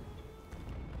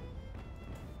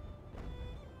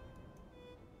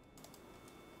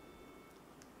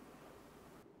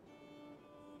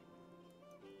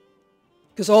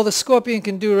 Because all the Scorpion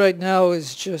can do right now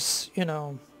is just, you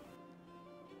know...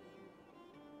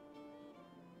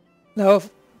 Now, if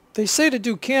they say to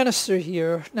do canister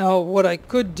here. Now, what I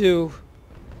could do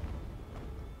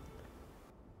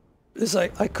is I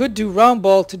could do round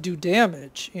ball to do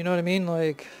damage. You know what I mean?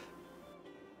 Like...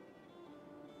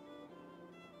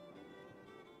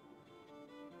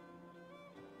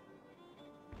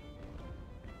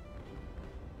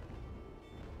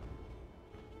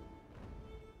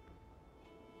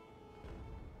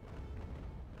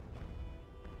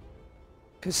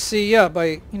 Cause see, yeah,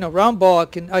 by round ball,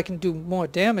 I can do more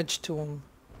damage to him.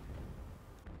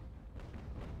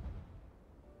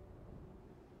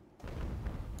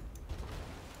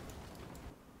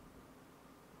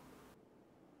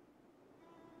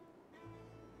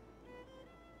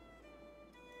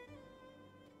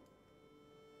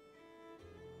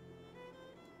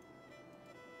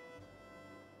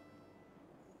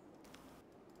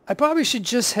 I probably should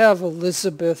just have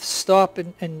Elizabeth stop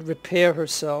and repair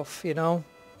herself, you know.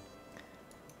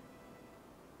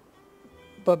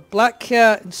 But Black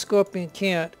Cat and Scorpion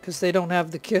can't because they don't have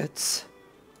the kits.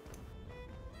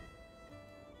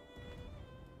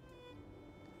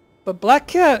 But Black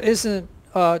Cat isn't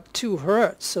too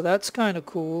hurt, so that's kind of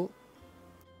cool.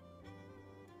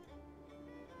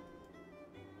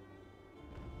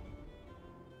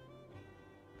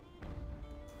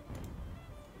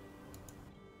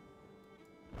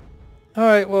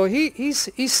 Alright, well he's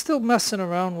still messing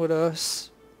around with us.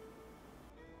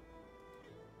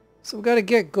 So we got to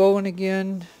get going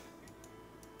again.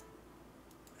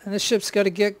 And the ship's got to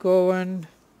get going.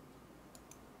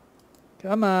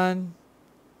 Come on.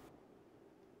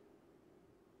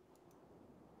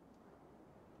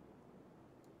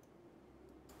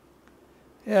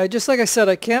 Yeah, just like I said,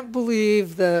 I can't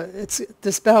believe that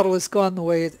this battle has gone the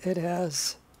way it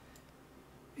has.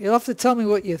 You'll have to tell me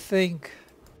what you think.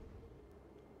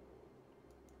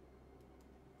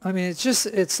 I mean, it's just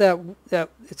it's that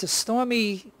it's a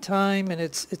stormy time, and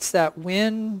it's that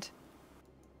wind.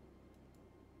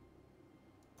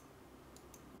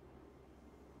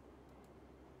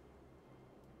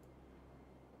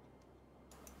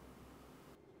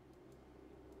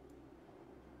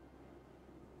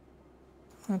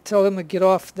 I'll tell him to get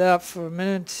off that for a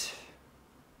minute.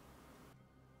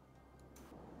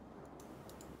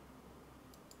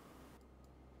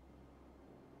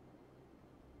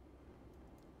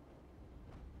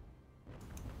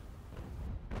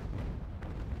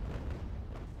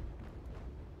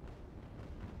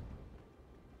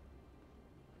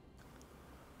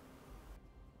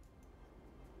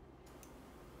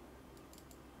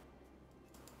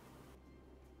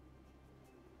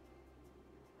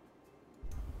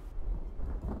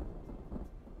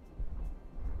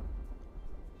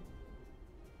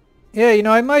 Yeah, you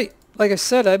know, I might, like I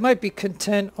said, I might be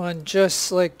content on just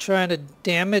like trying to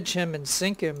damage him and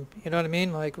sink him. You know what I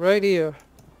mean? Like right here.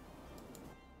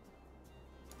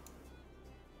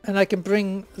 And I can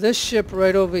bring this ship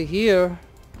right over here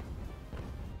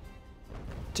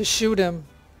to shoot him.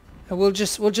 And we'll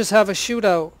just have a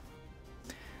shootout.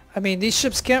 I mean, these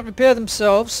ships can't repair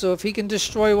themselves, so if he can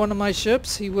destroy one of my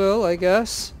ships, he will, I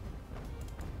guess.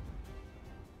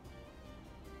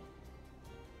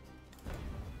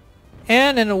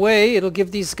 And in a way, it'll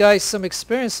give these guys some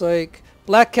experience. Like,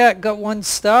 Black Cat got 1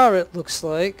 star, it looks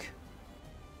like.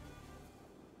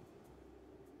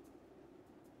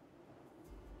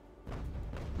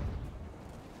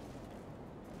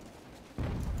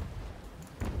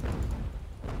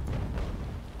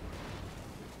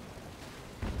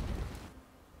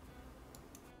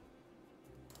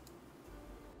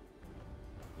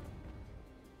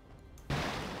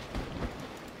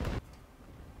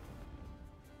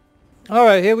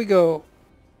 Alright, here we go.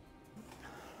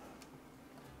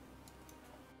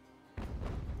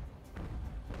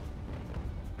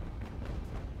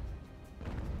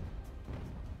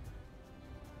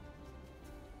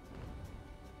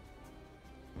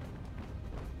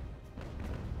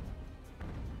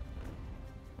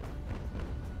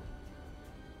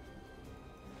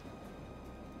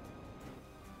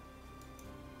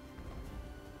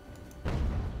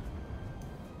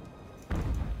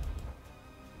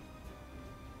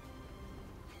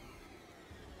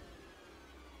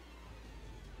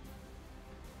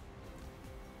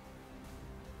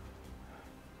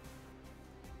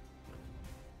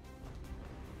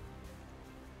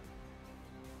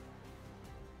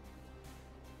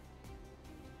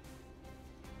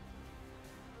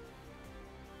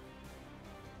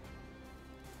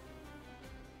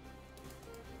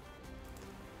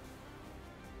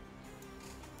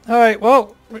 Alright,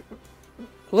 well,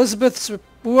 Elizabeth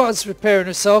was repairing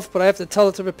herself, but I have to tell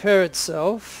it to repair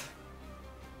itself.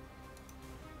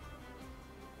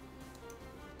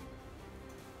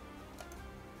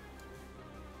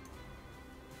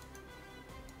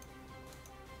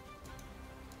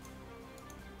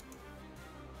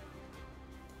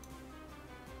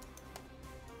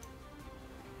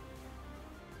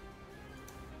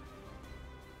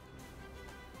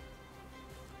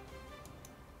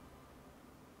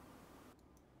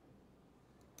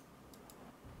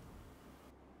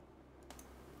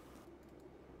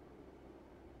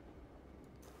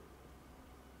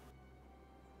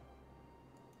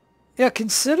 Yeah,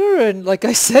 considering, like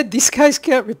I said, these guys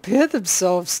can't repair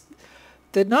themselves.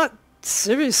 They're not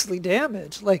seriously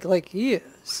damaged like he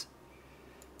is.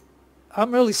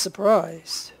 I'm really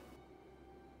surprised.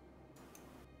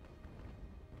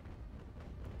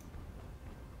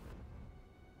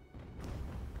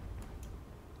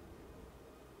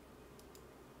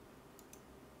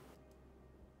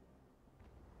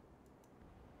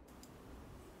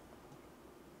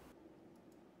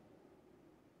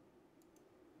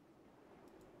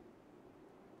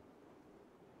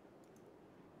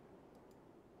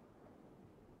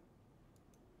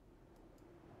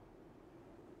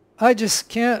 I just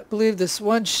can't believe this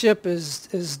one ship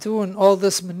is doing all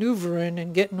this maneuvering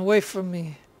and getting away from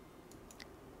me.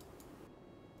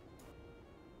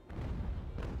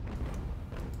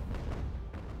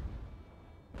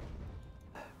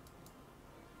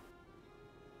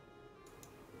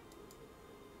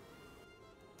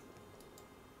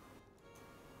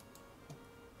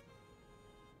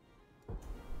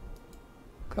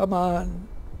 Come on.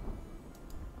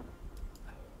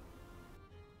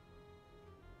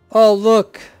 Oh,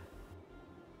 look.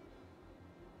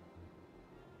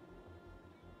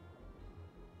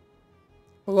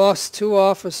 We lost 2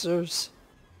 officers.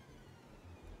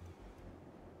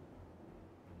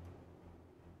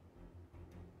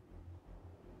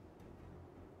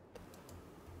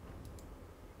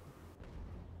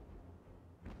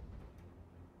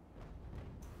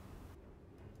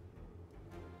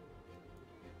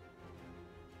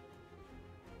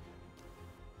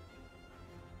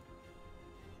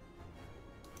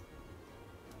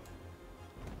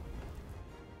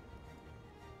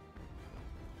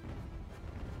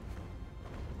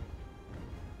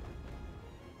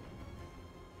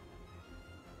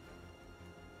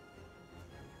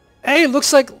 Hey, it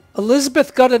looks like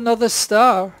Elizabeth got another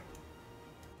star.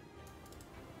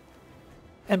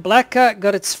 And Black Cat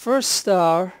got its first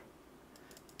star.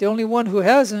 The only one who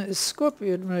hasn't is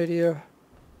Scorpion right here.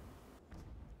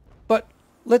 But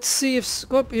let's see if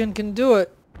Scorpion can do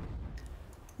it.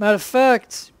 Matter of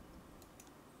fact,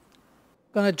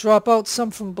 gonna drop out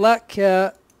some from Black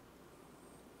Cat.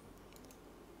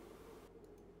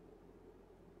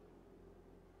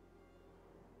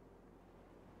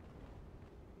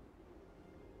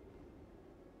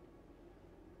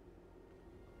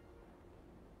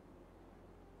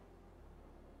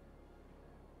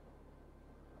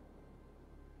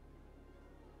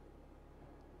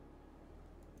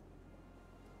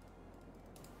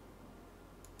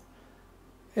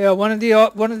 Yeah, one of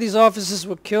these officers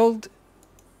were killed.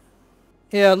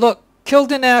 Yeah, look,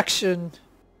 killed in action.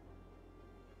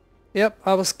 Yep,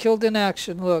 I was killed in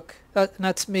action. Look,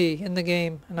 that's me in the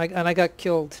game, and I got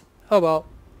killed. Oh well.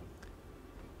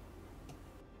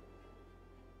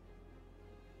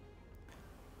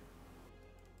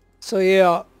 So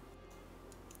yeah,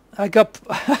 I got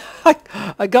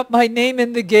I got my name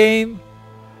in the game,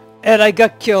 and I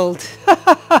got killed.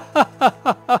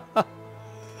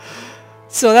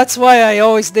 So that's why I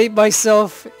always name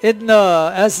myself in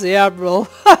as the Admiral.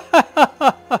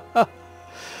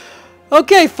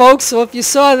 Okay, folks, so if you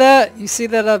saw that, you see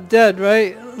that I'm dead,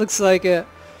 right? Looks like it.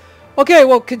 Okay,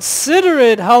 well,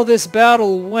 considering how this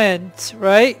battle went,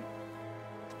 right?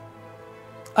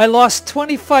 I lost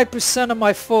 25% of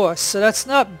my force, so that's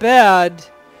not bad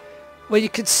when you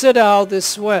consider how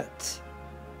this went.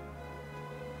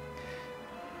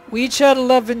 We each had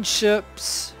 11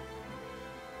 ships.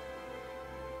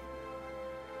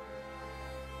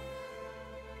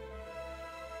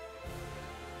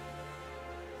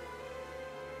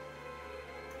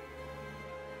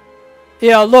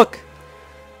 Yeah, look.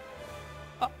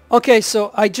 Okay,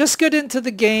 so I just get into the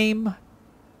game,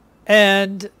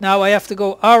 and now I have to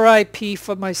go RIP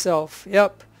for myself.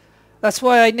 Yep. That's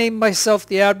why I named myself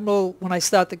the Admiral when I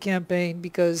start the campaign,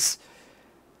 because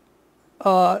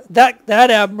that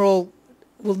Admiral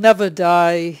will never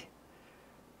die.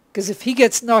 Because if he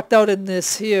gets knocked out in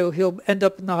this here, he'll end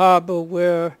up in the harbor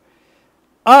where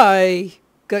I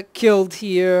got killed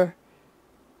here.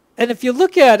 And if you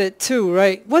look at it too,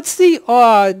 right, what's the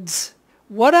odds?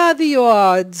 What are the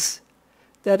odds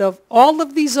that of all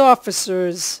of these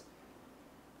officers,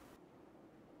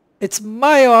 it's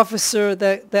my officer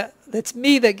that's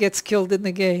me that gets killed in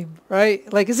the game,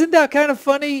 right? Like, isn't that kind of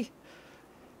funny?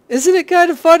 Isn't it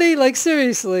kind of funny? Like,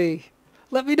 seriously.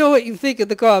 Let me know what you think in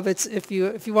the comments if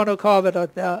you want to comment on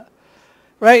that,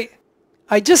 right?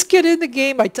 I just get in the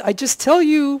game. I just tell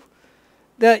you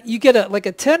that you get like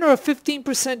a 10 or a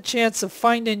 15% chance of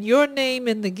finding your name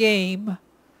in the game.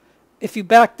 If you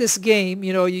back this game,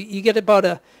 you know, you get about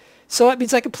a... So that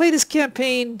means I can play this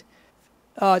campaign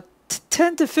 10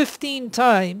 to 15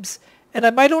 times, and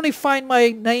I might only find my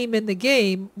name in the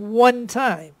game one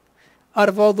time out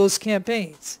of all those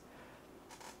campaigns.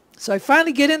 So I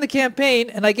finally get in the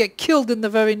campaign, and I get killed in the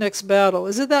very next battle.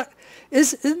 Isn't that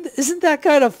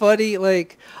kind of funny?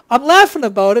 Like, I'm laughing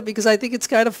about it because I think it's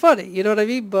kind of funny. You know what I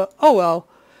mean? But, oh well.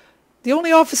 The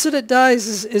only officer that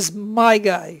dies is my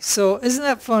guy. So, isn't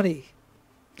that funny?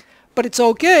 But it's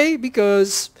okay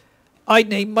because I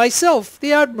named myself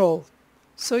the Admiral.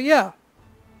 So, yeah.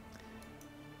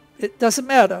 It doesn't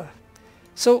matter.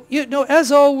 So, you know,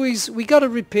 as always, we got to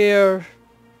repair.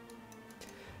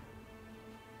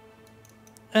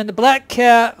 And the Black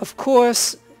Cat, of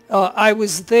course... I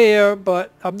was there,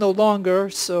 but I'm no longer,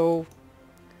 so...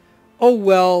 Oh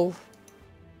well.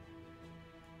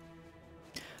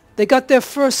 They got their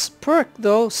first perk,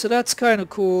 though, so that's kind of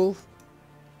cool.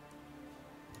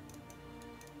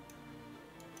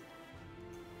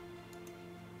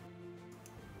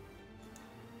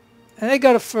 And they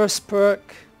got a first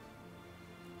perk.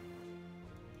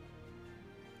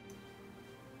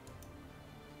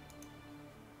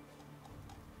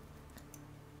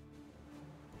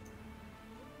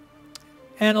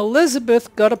 And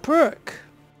Elizabeth got a perk.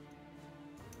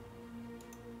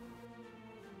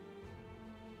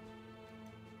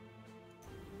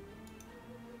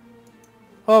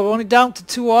 Oh, we're only down to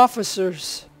 2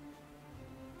 officers.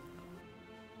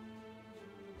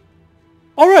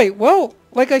 Alright, well,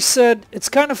 like I said, it's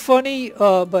kind of funny,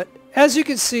 but as you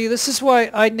can see, this is why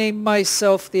I named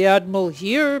myself the Admiral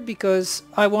here, because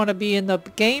I want to be in the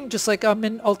game, just like I'm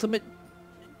in Ultimate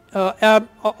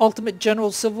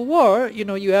General Civil War. You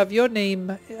know, you have your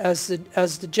name as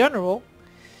the general.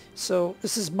 So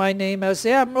this is my name as the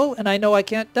Admiral, and I know I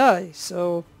can't die.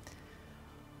 So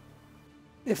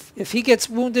If he gets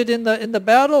wounded in the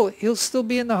battle, he'll still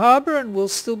be in the harbor and we'll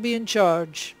still be in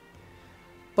charge.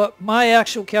 But my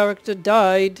actual character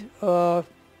died, but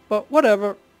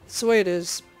whatever. It's the way it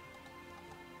is.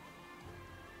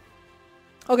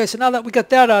 Okay, so now that we got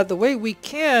that out of the way, we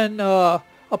can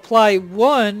apply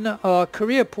one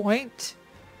career point.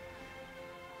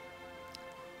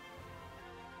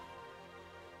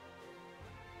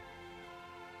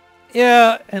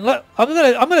 Yeah, and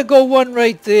I'm gonna go one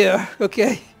right there.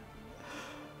 Okay.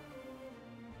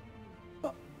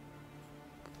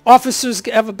 Officers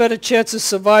have a better chance of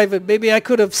surviving. Maybe I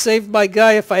could have saved my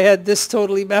guy if I had this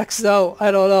totally maxed out.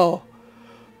 I don't know.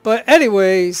 But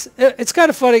anyways, it's kind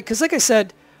of funny because, like I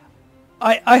said,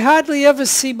 I hardly ever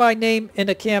see my name in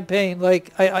a campaign.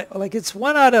 Like like it's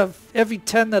 1 out of every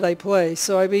 10 that I play.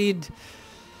 So I mean,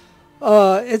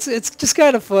 it's just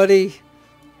kind of funny.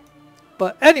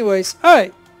 But anyways, all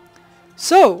right.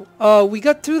 So we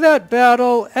got through that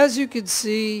battle, as you can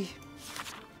see.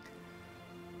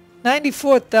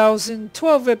 94,000,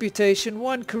 12 reputation,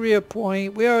 1 career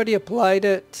point. We already applied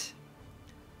it.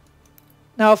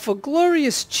 Now for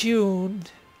Glorious June,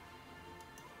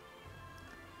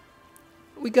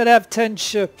 we gotta have 10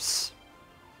 ships.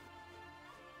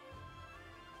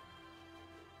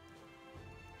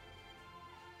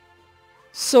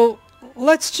 So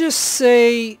let's just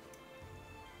say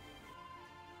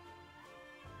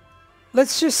I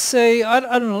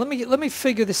don't know, let me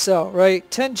figure this out, right?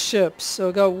 10 ships. So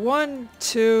I got 1,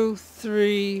 2,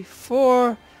 3,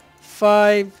 4,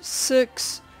 5,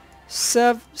 6,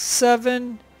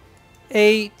 7,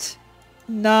 8,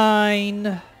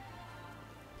 9.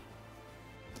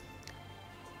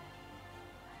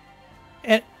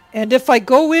 And if I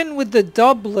go in with the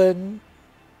Dublin,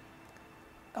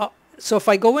 so if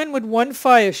I go in with 1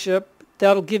 fire ship,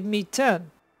 that'll give me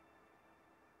 10.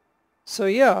 So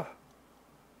yeah.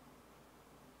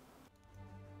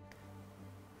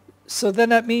 So then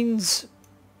that means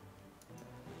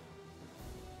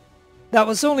that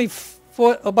was only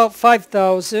for about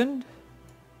 5,000.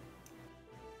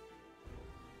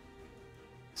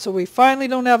 So we finally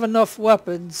don't have enough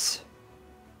weapons.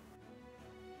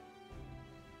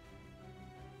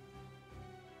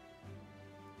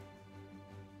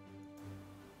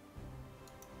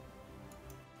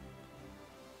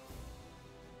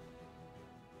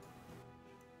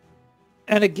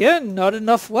 And again, not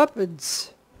enough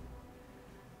weapons.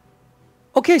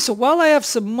 Okay, so while I have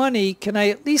some money, can I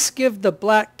at least give the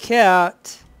Black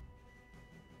Cat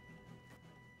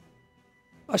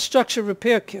a structure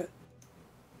repair kit?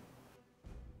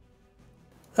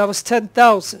 That was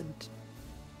 10,000.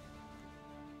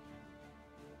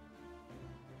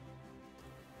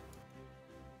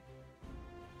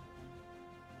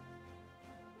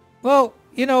 Well,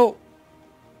 you know,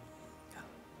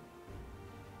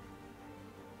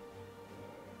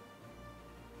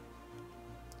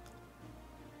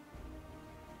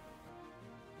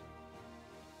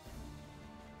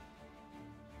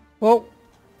 well,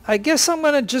 I guess I'm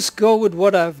going to just go with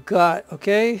what I've got,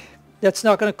 okay? That's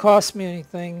not going to cost me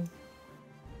anything.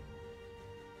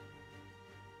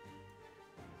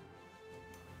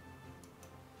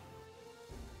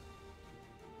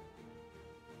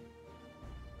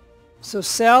 So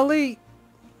Sally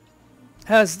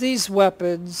has these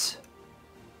weapons.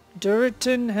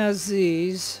 Durriton has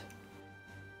these.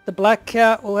 The Black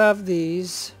Cat will have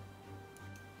these.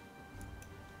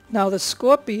 Now the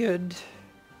Scorpion...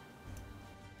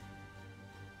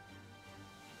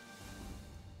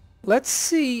 Let's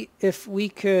see if we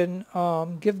can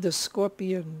give the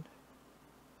Scorpion...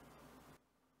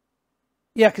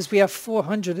 Yeah, because we have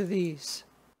 400 of these.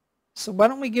 So why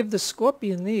don't we give the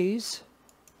Scorpion these?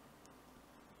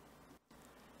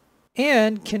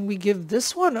 And can we give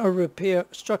this one a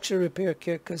structure repair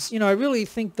kit? Because, you know, I really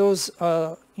think those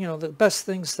are, you know, the best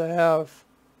things to have.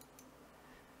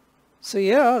 So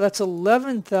yeah, that's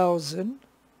 11,000.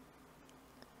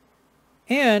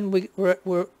 And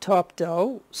we're topped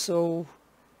out, so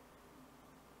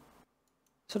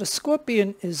the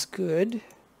Scorpion is good,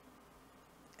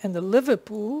 and the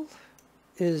Liverpool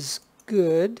is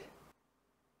good.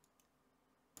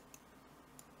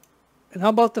 And how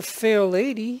about the Fair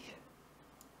Lady?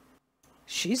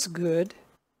 She's good.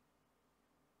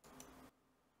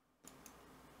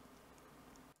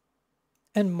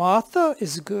 And Martha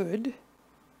is good.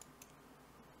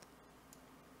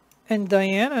 And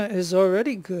Diana is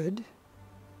already good.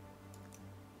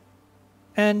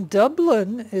 And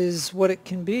Dublin is what it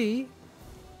can be.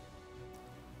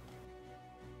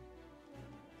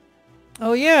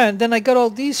 Oh yeah, and then I got all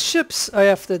these ships I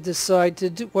have to decide to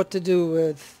do what to do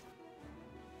with.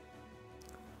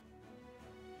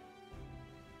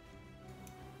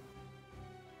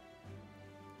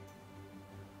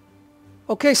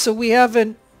 Okay, so we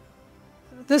have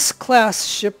this class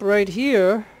ship right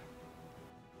here.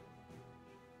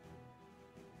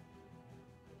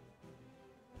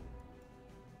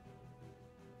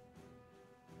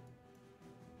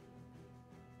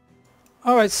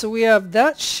 Alright, so we have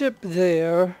that ship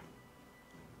there.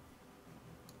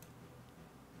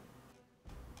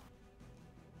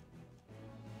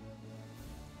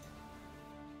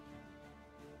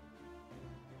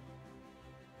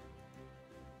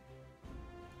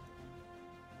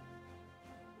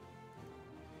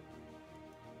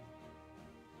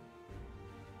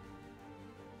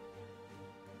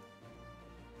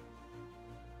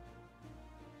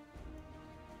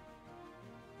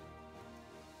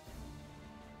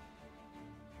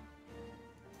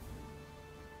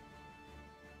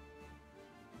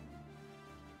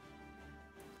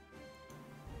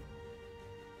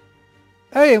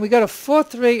 Hey, we got a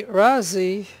 4th-rate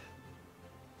Razi.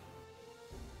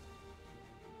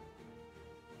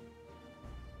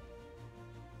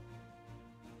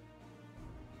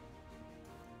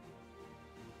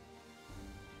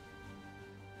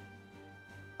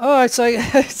 Alright, so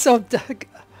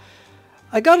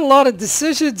I got a lot of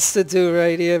decisions to do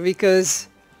right here because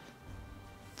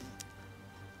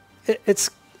it's,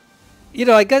 you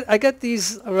know, I got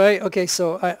these, right? Okay,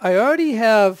 so I already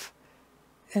have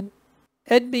an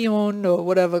Admiral or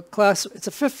whatever class. It's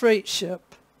a 5th-rate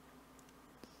ship.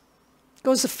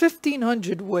 Goes to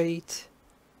 1500 weight.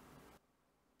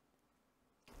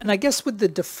 And I guess with the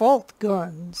default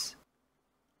guns,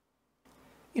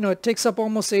 you know, it takes up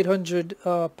almost 800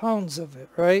 pounds of it,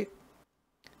 right?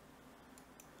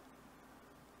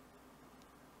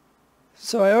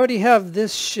 So I already have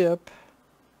this ship.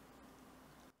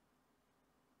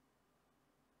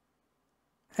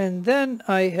 And then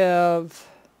I have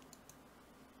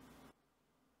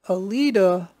a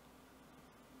leader.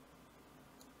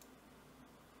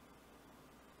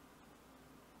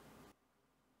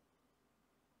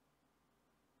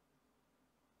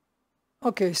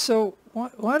 Okay, so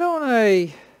why don't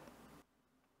I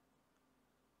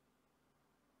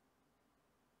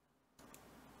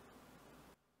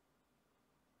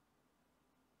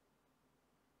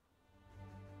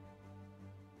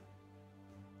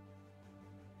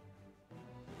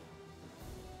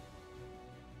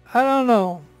don't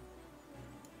know.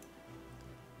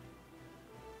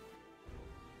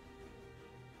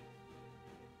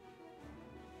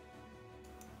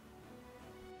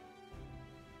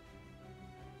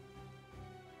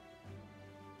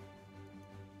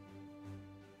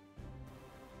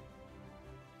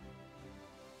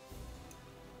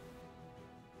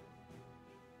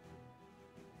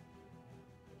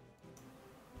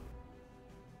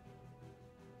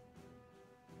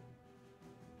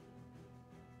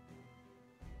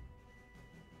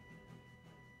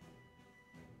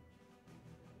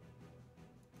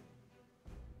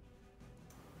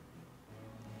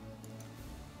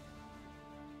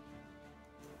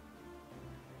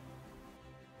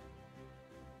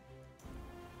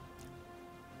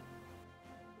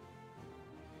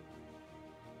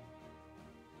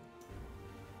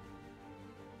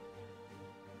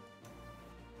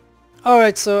 All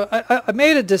right, so I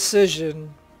made a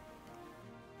decision.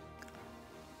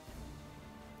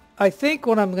 I think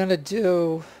what I'm going to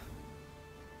do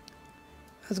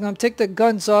is I'm going to take the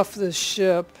guns off the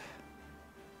ship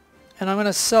and I'm going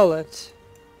to sell it.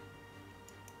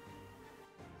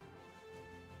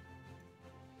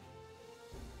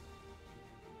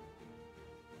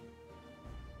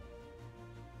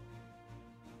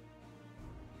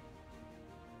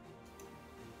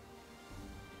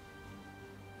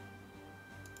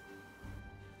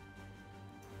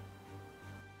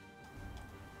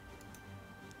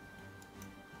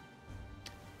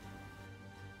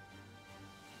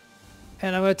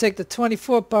 And I'm going to take the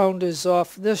 24-pounders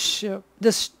off this ship,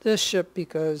 this ship,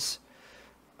 because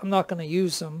I'm not going to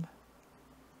use them.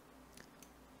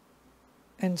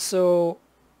 And so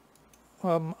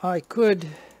I could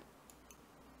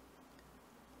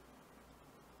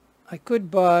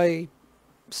buy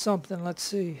something. Let's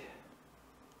see.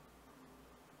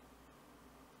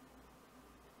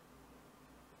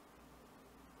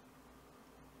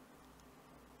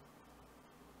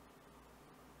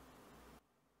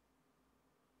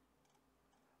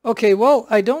 Okay, well,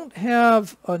 I don't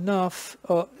have enough,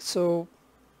 so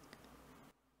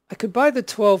I could buy the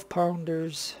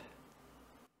 12-pounders.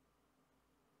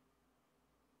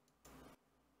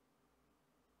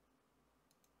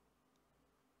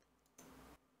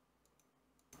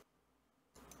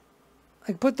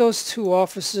 I put those 2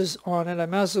 officers on it. I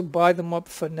might as well buy them up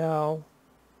for now.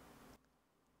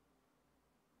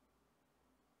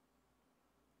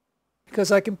 because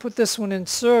I can put this one in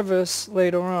service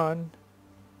later on.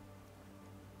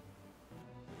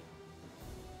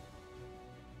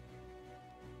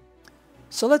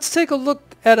 So let's take a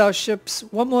look at our ships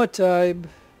one more time.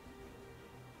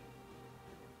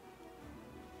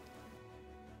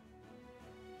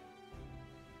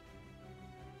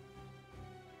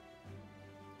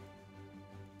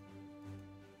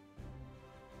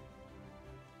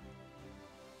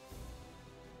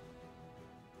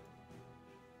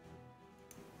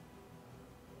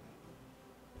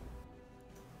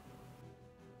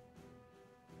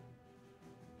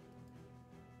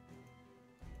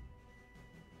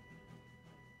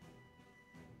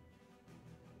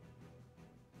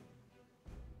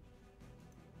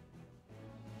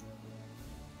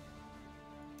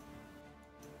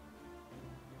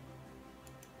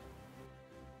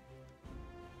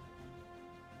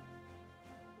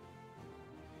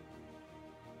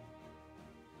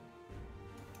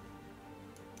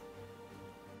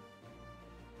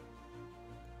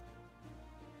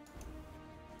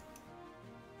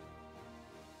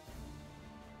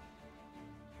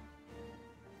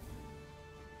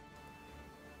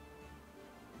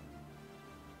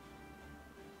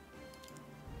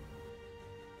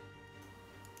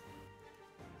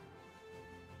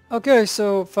 Okay,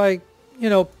 so if I,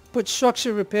 put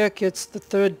structure repair kits the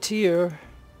 3rd tier.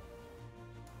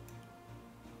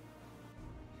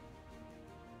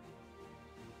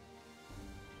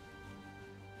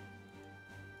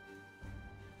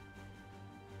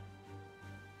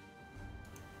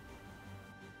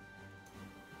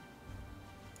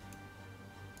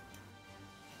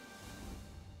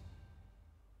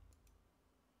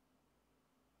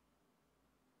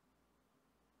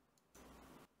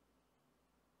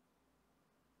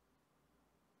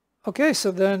 Okay, so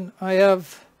then I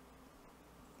have,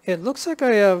 it looks like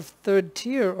I have 3rd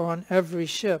tier on every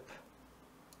ship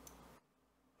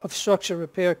of structure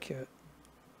repair kit.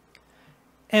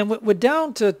 And we're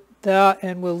down to that,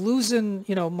 and we're losing,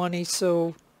 money,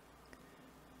 so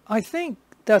I think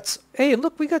that's, hey,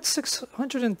 look, we got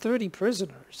 630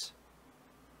 prisoners.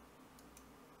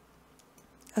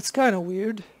 That's kind of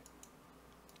weird.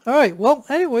 Alright, well,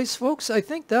 anyways, folks, I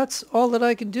think that's all that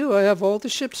I can do. I have all the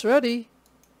ships ready.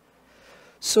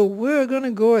 So we're going to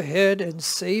go ahead and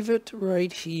save it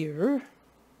right here.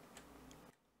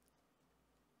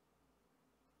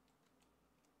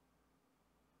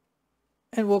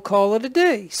 And we'll call it a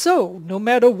day. So, no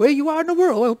matter where you are in the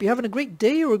world, I hope you're having a great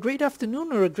day or a great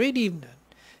afternoon or a great evening.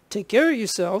 Take care of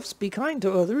yourselves. Be kind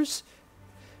to others.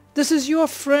 This is your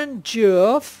friend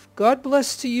Jeff. God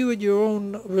bless to you and your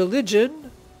own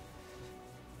religion.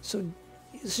 So,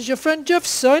 this is your friend Jeff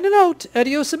signing out.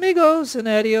 Adios amigos and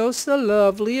adios the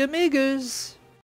lovely amigas.